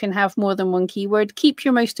subscriptions and you can have more than one keyword, keep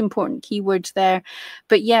your most important keywords there.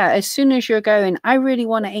 But yeah, as soon as you're going, I really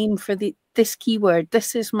want to aim for this keyword.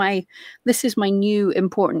 This is my new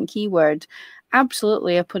important keyword.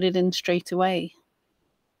 Absolutely, I put it in straight away.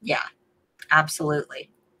 Yeah, absolutely.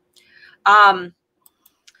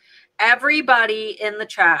 Everybody in the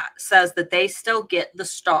chat says that they still get the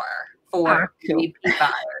star for repeat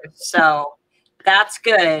buyers. So that's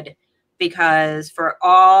good, because for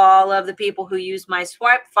all of the people who use my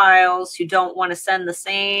swipe files who don't want to send the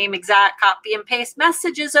same exact copy and paste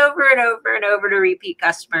messages over and over and over to repeat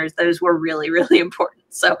customers, those were really, really important.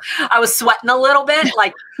 So I was sweating a little bit,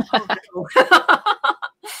 like, oh, no.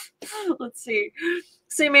 Let's see.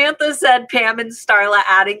 Samantha said Pam and Starla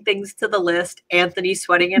adding things to the list. Anthony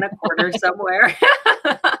sweating in a corner somewhere.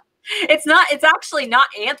 It's actually not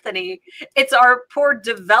Anthony. It's our poor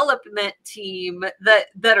development team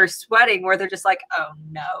that are sweating, where they're just like, oh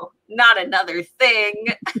no, not another thing.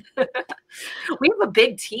 We have a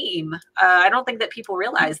big team. I don't think that people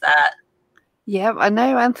realize that. Yeah, I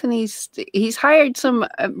know he's hired some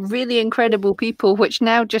really incredible people, which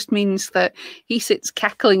now just means that he sits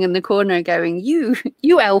cackling in the corner going, you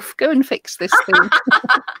elf, go and fix this thing.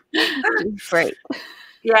 Great.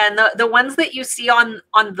 Yeah, and the ones that you see on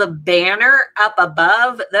the banner up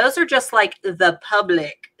above, those are just like the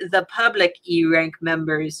public eRank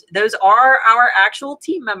members. Those are our actual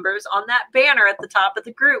team members on that banner at the top of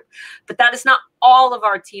the group. But that is not all of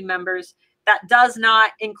our team members. that does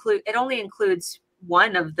not include, it only includes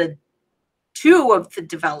two of the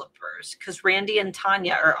developers, because Randy and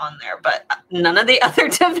Tanya are on there, but none of the other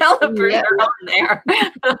developers are on there.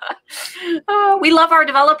 Oh, we love our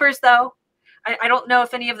developers, though. I don't know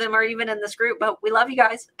if any of them are even in this group, but we love you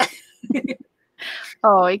guys.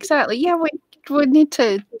 Oh, exactly. Yeah, we need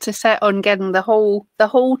to set on getting the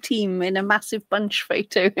whole team in a massive bunch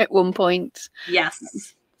photo at one point.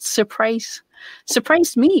 Yes. Surprised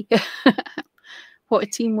me. What a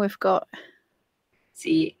team we've got.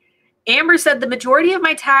 See, Amber said the majority of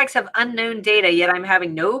my tags have unknown data, yet I'm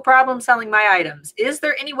having no problem selling my items. Is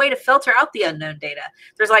there any way to filter out the unknown data?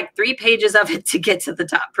 There's like 3 pages of it to get to the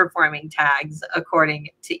top performing tags, according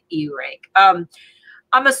to eRank.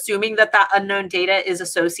 I'm assuming that unknown data is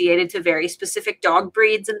associated to very specific dog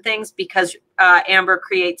breeds and things, because Amber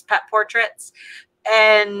creates pet portraits.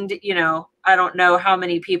 And, you know, I don't know how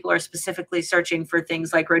many people are specifically searching for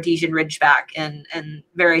things like Rhodesian Ridgeback and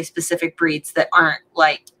very specific breeds that aren't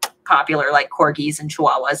like popular, like Corgis and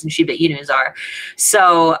Chihuahuas and Shiba Inus are.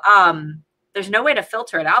 So there's no way to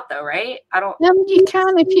filter it out, though, right? You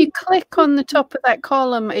can. If you click on the top of that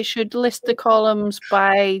column, it should list the columns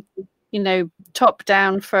by, you know, top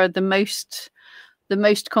down for the most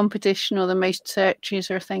competition or the most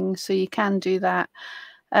searches or things. So you can do that.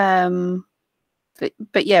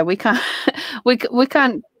 But yeah, we can't we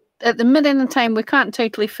can't at the minute in time, we can't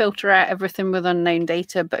totally filter out everything with unknown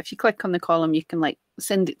data. But if you click on the column, you can like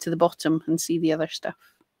send it to the bottom and see the other stuff.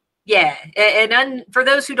 Yeah, and for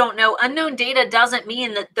those who don't know, unknown data doesn't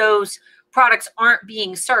mean that those products aren't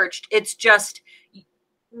being searched. It's just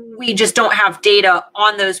we just don't have data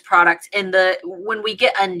on those products. And when we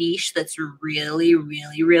get a niche that's really,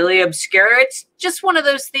 really, really obscure, it's just one of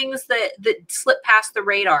those things that slip past the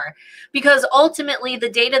radar. Because ultimately, the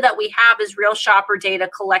data that we have is real shopper data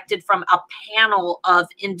collected from a panel of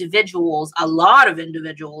individuals, a lot of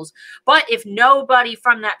individuals. But if nobody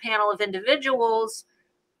from that panel of individuals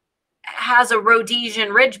has a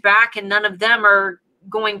Rhodesian Ridgeback and none of them are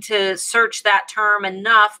going to search that term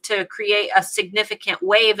enough to create a significant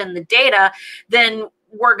wave in the data, then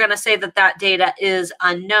we're going to say that data is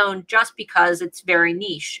unknown just because it's very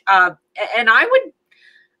niche. And I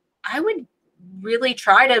would really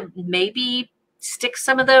try to maybe stick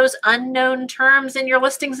some of those unknown terms in your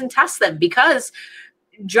listings and test them, because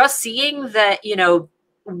just seeing that, you know,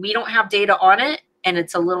 we don't have data on it and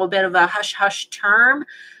it's a little bit of a hush-hush term,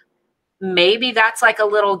 maybe that's like a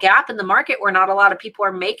little gap in the market where not a lot of people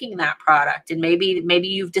are making that product. And maybe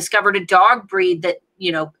you've discovered a dog breed that,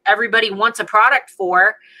 you know, everybody wants a product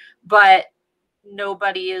for, but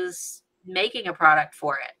nobody is making a product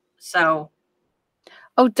for it. So.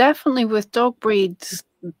 Oh, definitely with dog breeds,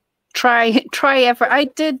 try ever. I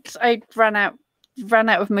ran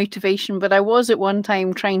out of motivation, but I was at one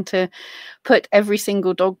time trying to put every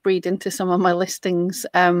single dog breed into some of my listings,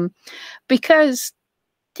 because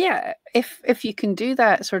yeah, if you can do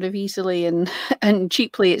that sort of easily and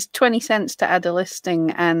cheaply, it's 20 cents to add a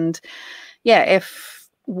listing. And yeah, if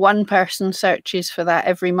one person searches for that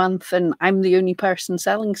every month and I'm the only person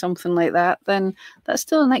selling something like that, then that's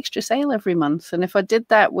still an extra sale every month. And if I did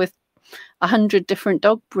that with 100 different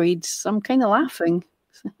dog breeds, I'm kind of laughing.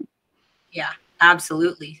 Yeah,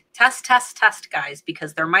 absolutely. Test, guys,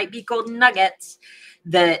 because there might be golden nuggets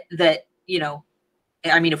that, you know,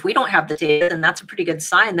 I mean, if we don't have the data, then that's a pretty good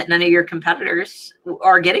sign that none of your competitors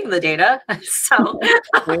are getting the data. So,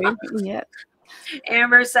 yeah.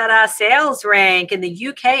 Amber said, sales rank in the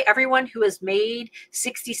UK, everyone who has made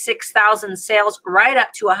 66,000 sales right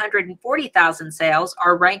up to 140,000 sales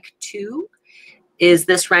are rank 2. Is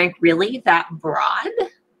this rank really that broad?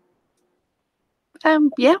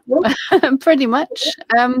 Yeah, pretty much.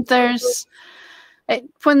 When there's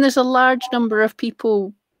a large number of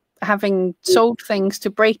people having sold things,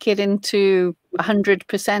 to break it into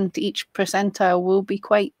 100%, each percentile will be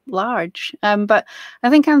quite large. But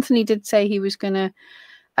I think Anthony did say he was going to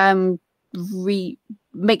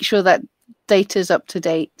make sure that data's up to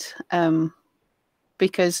date,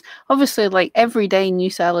 because obviously, like every day,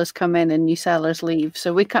 new sellers come in and new sellers leave,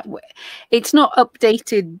 so we can't. It's not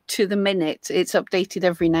updated to the minute; it's updated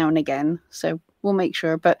every now and again. So we'll make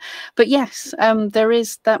sure. But yes, there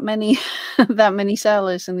is that many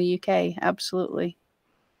sellers in the UK. Absolutely.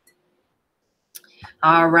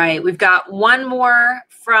 All right, we've got one more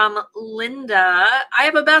from Linda. I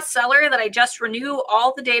have a bestseller that I just renew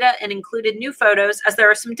all the data and included new photos, as there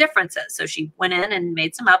are some differences. So she went in and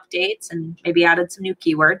made some updates and maybe added some new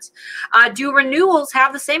keywords. Do renewals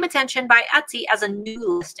have the same attention by Etsy as a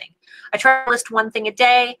new listing? I try to list one thing a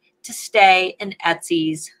day to stay in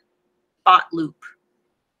Etsy's bot loop.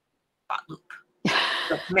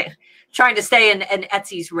 So, trying to stay in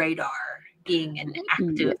Etsy's radar, being an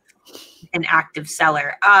active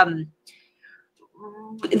seller.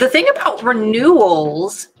 The thing about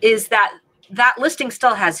renewals is that listing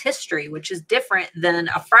still has history, which is different than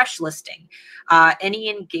a fresh listing. Any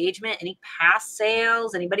engagement, any past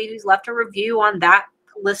sales, anybody who's left a review on that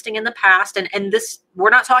listing in the past, and this, we're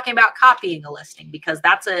not talking about copying a listing, because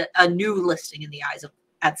that's a new listing in the eyes of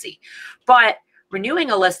Etsy. But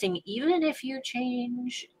renewing a listing, even if you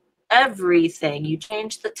change everything, you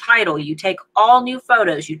change the title, you take all new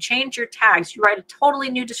photos, you change your tags, you write a totally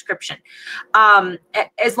new description,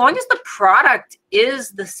 as long as the product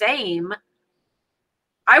is the same,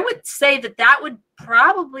 I would say that would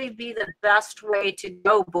probably be the best way to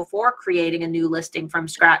go before creating a new listing from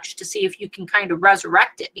scratch, to see if you can kind of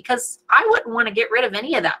resurrect it, because I wouldn't want to get rid of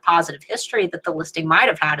any of that positive history that the listing might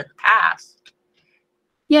have had in the past.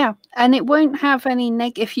 Yeah, and it won't have any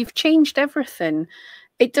if you've changed everything,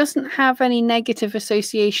 it doesn't have any negative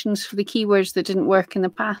associations for the keywords that didn't work in the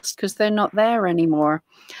past, because they're not there anymore.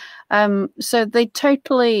 So they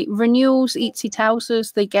totally, renewals, Etsy tells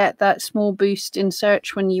us they get that small boost in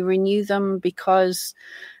search when you renew them, because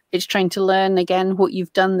it's trying to learn again what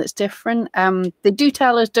you've done that's different. They do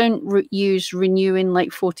tell us don't use renewing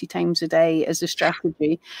like 40 times a day as a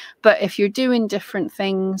strategy, but if you're doing different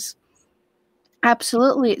things,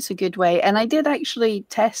 absolutely, it's a good way. And I did actually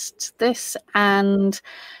test this, and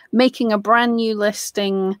making a brand new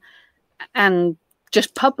listing and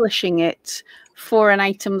just publishing it for an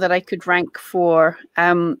item that I could rank for.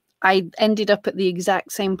 I ended up at the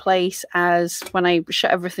exact same place as when I shut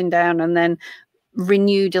everything down and then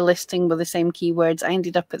renewed a listing with the same keywords. I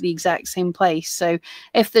ended up at the exact same place. So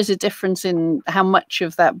if there's a difference in how much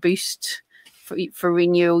of that boost for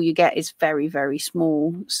renewal you get, is very, very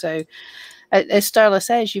small. So as Starla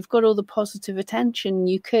says, you've got all the positive attention.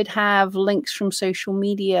 You could have links from social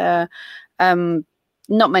media.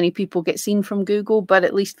 Not many people get seen from Google, but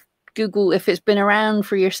at least Google, if it's been around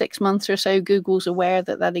for your 6 months or so, Google's aware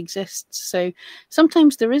that that exists. So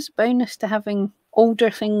sometimes there is a bonus to having older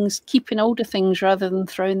things, keeping older things rather than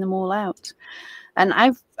throwing them all out. And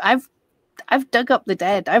I've dug up the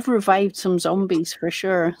dead. I've revived some zombies for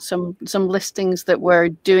sure. Some listings that were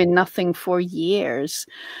doing nothing for years,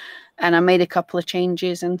 and I made a couple of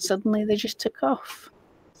changes, and suddenly they just took off.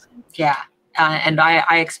 Yeah. And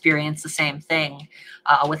I experienced the same thing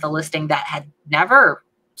with a listing that had never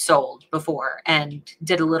sold before, and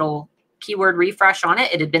did a little keyword refresh on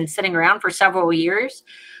it. It had been sitting around for several years,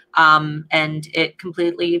 and it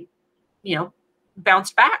completely,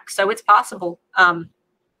 bounced back. So it's possible.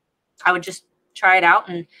 I would just try it out.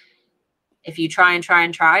 And if you try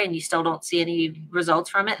and you still don't see any results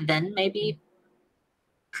from it, then maybe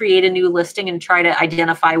create a new listing and try to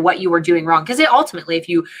identify what you were doing wrong. Because ultimately, if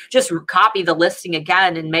you just copy the listing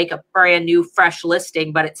again and make a brand new fresh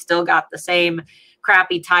listing, but it's still got the same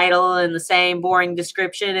crappy title and the same boring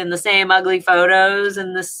description and the same ugly photos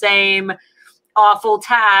and the same awful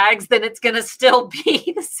tags, then it's going to still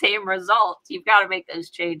be the same result. You've got to make those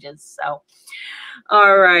changes. So,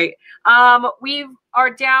 all right. We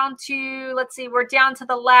are down to, let's see, we're down to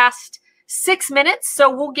the last 6 minutes. So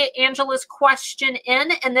we'll get Angela's question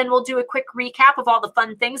in, and then we'll do a quick recap of all the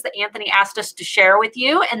fun things that Anthony asked us to share with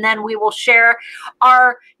you. And then we will share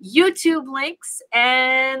our YouTube links,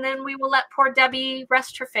 and then we will let poor Debbie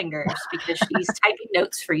rest her fingers because she's typing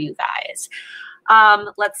notes for you guys.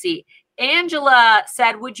 Let's see. Angela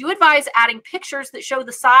said, would you advise adding pictures that show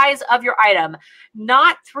the size of your item,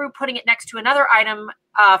 not through putting it next to another item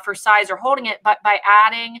for size or holding it, but by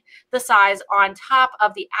adding the size on top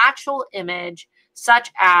of the actual image,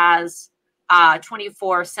 such as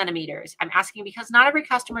 24 centimeters? I'm asking because not every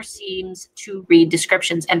customer seems to read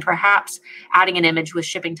descriptions, and perhaps adding an image with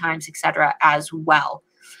shipping times, etc. as well.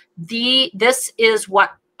 This is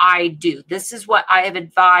what I do. This is what I have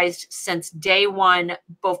advised since day one,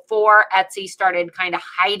 before Etsy started kind of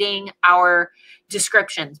hiding our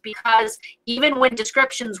descriptions, because even when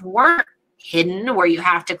descriptions weren't hidden, where you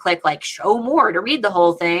have to click like show more to read the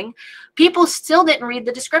whole thing, people still didn't read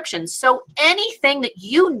the descriptions. So anything that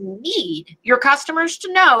you need your customers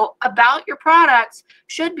to know about your products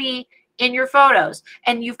should be in your photos,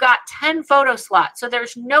 and you've got 10 photo slots. So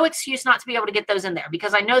there's no excuse not to be able to get those in there,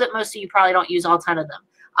 because I know that most of you probably don't use all 10 of them.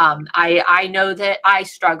 I know that I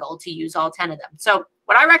struggle to use all 10 of them. So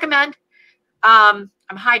what I recommend, I'm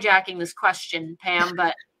hijacking this question, Pam,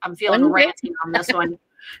 but I'm feeling ranty on this one.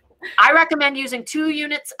 I recommend using 2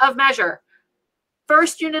 units of measure.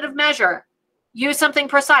 First unit of measure, use something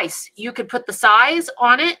precise. You could put the size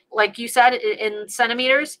on it, like you said, in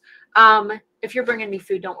centimeters. If you're bringing me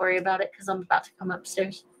food, don't worry about it, because I'm about to come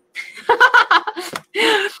upstairs.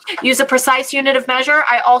 Use a precise unit of measure.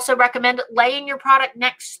 I also recommend laying your product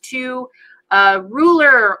next to a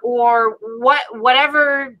ruler or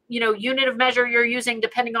whatever unit of measure you're using,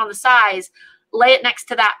 depending on the size. Lay it next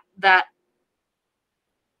to that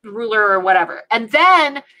ruler or whatever, and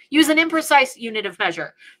then use an imprecise unit of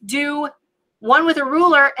measure. Do one with a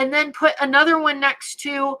ruler and then put another one next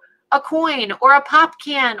to a coin or a pop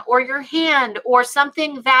can or your hand or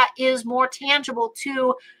something that is more tangible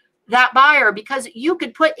to that buyer, because you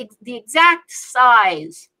could put the exact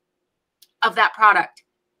size of that product.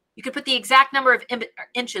 You could put the exact number of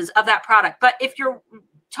inches of that product. But if you're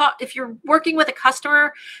working with a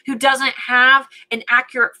customer who doesn't have an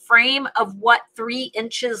accurate frame of what 3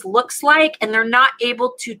 inches looks like, and they're not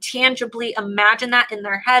able to tangibly imagine that in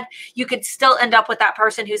their head, you could still end up with that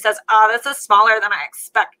person who says, oh, this is smaller than I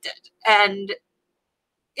expected. And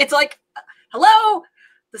it's like, hello,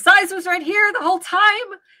 the size was right here the whole time.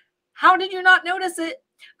 How did you not notice it?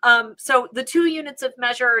 So the 2 units of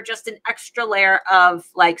measure are just an extra layer of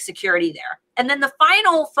like security there. And then the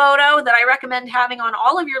final photo that I recommend having on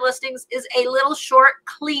all of your listings is a little short,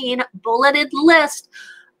 clean, bulleted list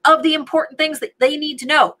of the important things that they need to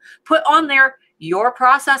know. Put on there your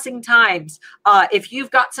processing times. If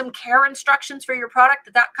you've got some care instructions for your product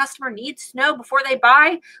that customer needs to know before they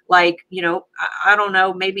buy, like, I don't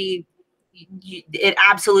know, maybe it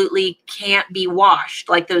absolutely can't be washed.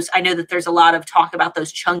 Like those, I know that there's a lot of talk about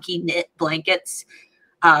those chunky knit blankets.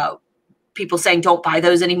 People saying don't buy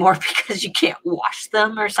those anymore because you can't wash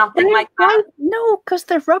them or something like that. No, because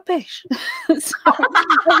they're rubbish.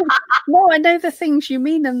 No, I know the things you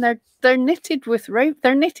mean, and they're knitted with rope.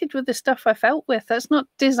 They're knitted with the stuff I felt with. That's not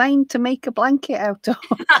designed to make a blanket out of.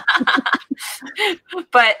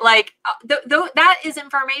 But like that is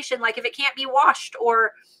information. Like if it can't be washed,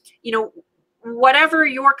 or whatever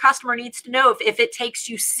your customer needs to know, if it takes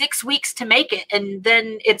you 6 weeks to make it and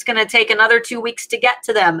then it's going to take another 2 weeks to get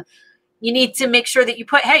to them, you need to make sure that you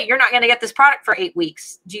put, hey, you're not going to get this product for 8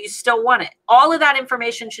 weeks. Do you still want it? All of that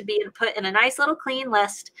information should be put in a nice little clean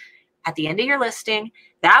list at the end of your listing.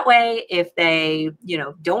 That way, if they,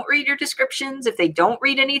 don't read your descriptions, if they don't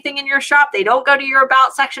read anything in your shop, they don't go to your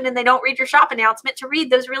about section and they don't read your shop announcement to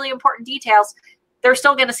read those really important details, they're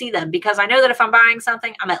still going to see them, because I know that if I'm buying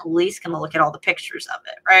something, I'm at least going to look at all the pictures of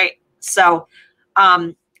it, right? So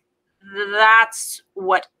that's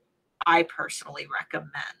what I personally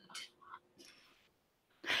recommend.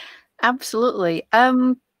 Absolutely.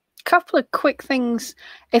 Couple of quick things.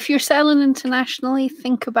 If you're selling internationally,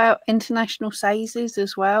 think about international sizes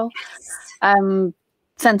as well.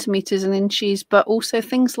 Centimeters and inches, but also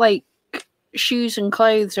things like shoes and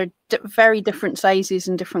clothes are very different sizes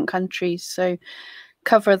in different countries, so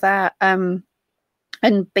cover that.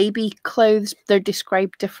 And baby clothes, they're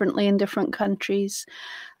described differently in different countries.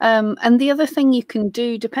 And the other thing you can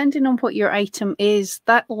do, depending on what your item is,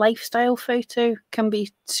 that lifestyle photo can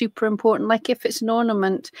be super important. Like if it's an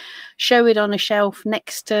ornament, show it on a shelf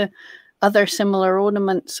next to other similar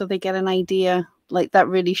ornaments so they get an idea. Like that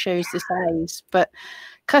really shows the size. But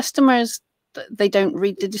customers, they don't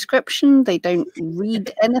read the description. They don't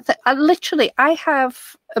read anything. I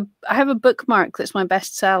have a bookmark that's my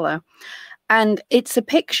bestseller, and it's a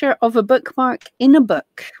picture of a bookmark in a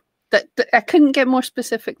book. That I couldn't get more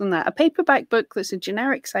specific than that. A paperback book that's a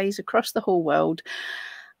generic size across the whole world.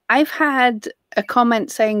 I've had a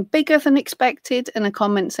comment saying bigger than expected and a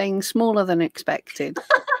comment saying smaller than expected.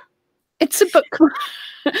 It's a bookmark.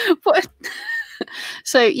 What?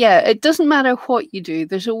 So yeah, it doesn't matter what you do.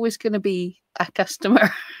 There's always going to be a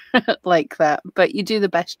customer like that, but you do the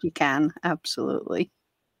best you can. Absolutely.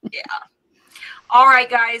 Yeah. All right,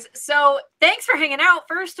 guys. So thanks for hanging out.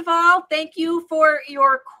 First of all, thank you for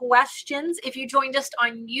your questions. If you joined us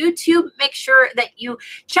on YouTube, make sure that you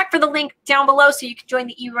check for the link down below so you can join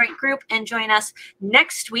the eRank group and join us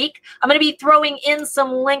next week. I'm going to be throwing in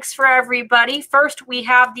some links for everybody. First, we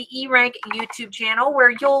have the eRank YouTube channel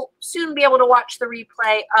where you'll soon be able to watch the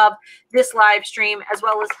replay of this live stream, as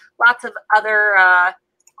well as lots of other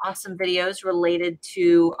awesome videos related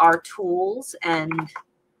to our tools and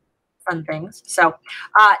fun things. So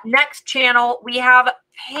next channel, we have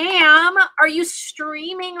Pam. Are you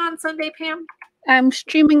streaming on Sunday, Pam? I'm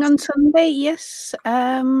streaming on Sunday, yes.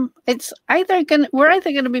 It's we're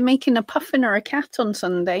either gonna be making a puffin or a cat on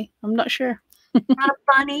Sunday. I'm not sure. Not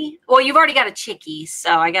a bunny. Well, you've already got a chickie,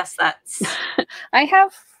 so I guess that's I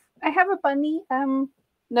have a bunny.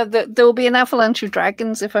 No, there will be an avalanche of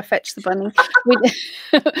dragons if I fetch the bunny.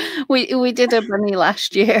 We did a bunny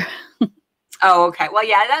last year. Oh, okay. Well,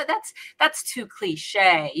 yeah, that's too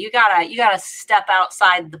cliche. You gotta step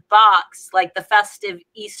outside the box. Like the festive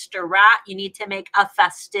Easter rat, you need to make a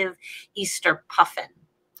festive Easter puffin.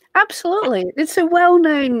 Absolutely. It's a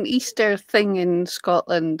well-known Easter thing in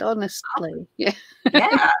Scotland, honestly. Yeah.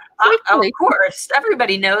 Yeah, of Totally. course.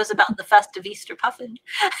 Everybody knows about the festive Easter puffin.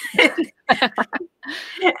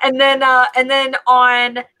 and then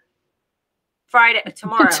on Friday,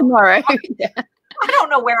 tomorrow. Yeah. I don't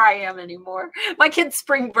know where I am anymore. My kid's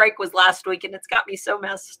spring break was last week and it's got me so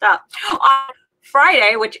messed up. On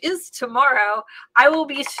Friday, which is tomorrow, I will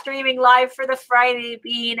be streaming live for the Friday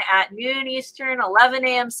Bean at noon Eastern, 11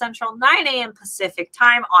 a.m. Central, 9 a.m. Pacific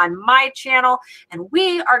time on my channel. And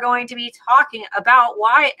we are going to be talking about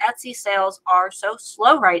why Etsy sales are so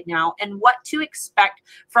slow right now and what to expect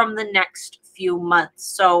from the next few months.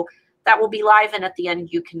 So that will be live, and at the end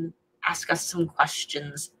you can ask us some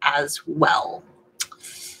questions as well.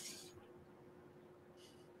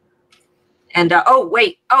 And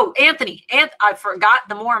Anthony, I forgot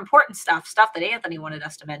the more important stuff that Anthony wanted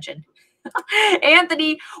us to mention.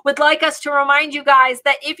 Anthony would like us to remind you guys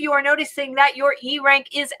that if you are noticing that your eRank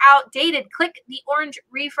is outdated, click the orange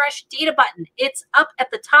refresh data button. It's up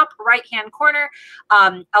at the top right-hand corner.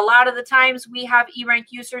 A lot of the times we have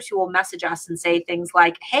eRank users who will message us and say things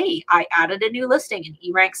like, hey, I added a new listing and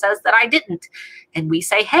eRank says that I didn't. And we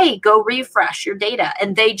say, hey, go refresh your data.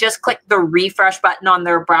 And they just click the refresh button on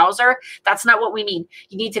their browser. That's not what we mean.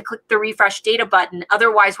 You need to click the refresh data button.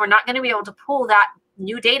 Otherwise, we're not going to be able to pull that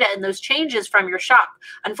new data and those changes from your shop.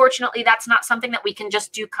 Unfortunately, that's not something that we can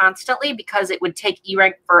just do constantly because it would take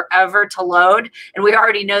eRank forever to load. And we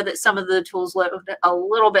already know that some of the tools load a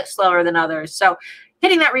little bit slower than others. So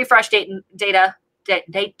hitting that refresh data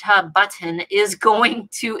button is going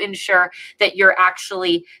to ensure that you're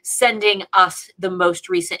actually sending us the most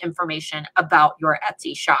recent information about your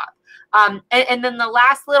Etsy shop. And then the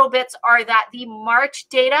last little bits are that the March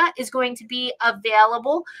data is going to be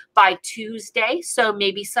available by Tuesday. So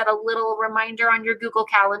maybe set a little reminder on your Google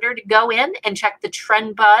Calendar to go in and check the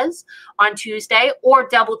trend buzz on Tuesday, or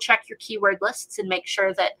double check your keyword lists and make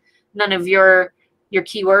sure that none of your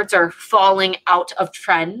keywords are falling out of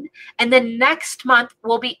trend. And then next month,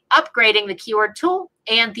 we'll be upgrading the keyword tool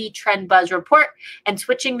and the trend buzz report and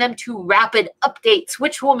switching them to rapid updates,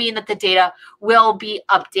 which will mean that the data will be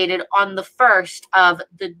updated on the 1st of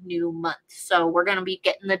the new month. So we're going to be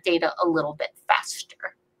getting the data a little bit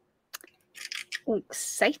faster.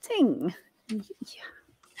 Exciting. Yeah.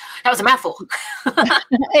 That was a mouthful.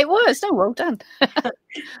 It was. No, well done.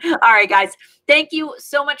 All right, guys. Thank you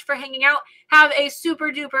so much for hanging out. Have a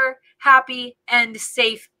super duper happy and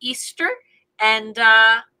safe Easter. And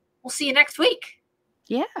we'll see you next week.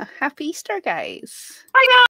 Yeah. Happy Easter, guys. Bye, guys.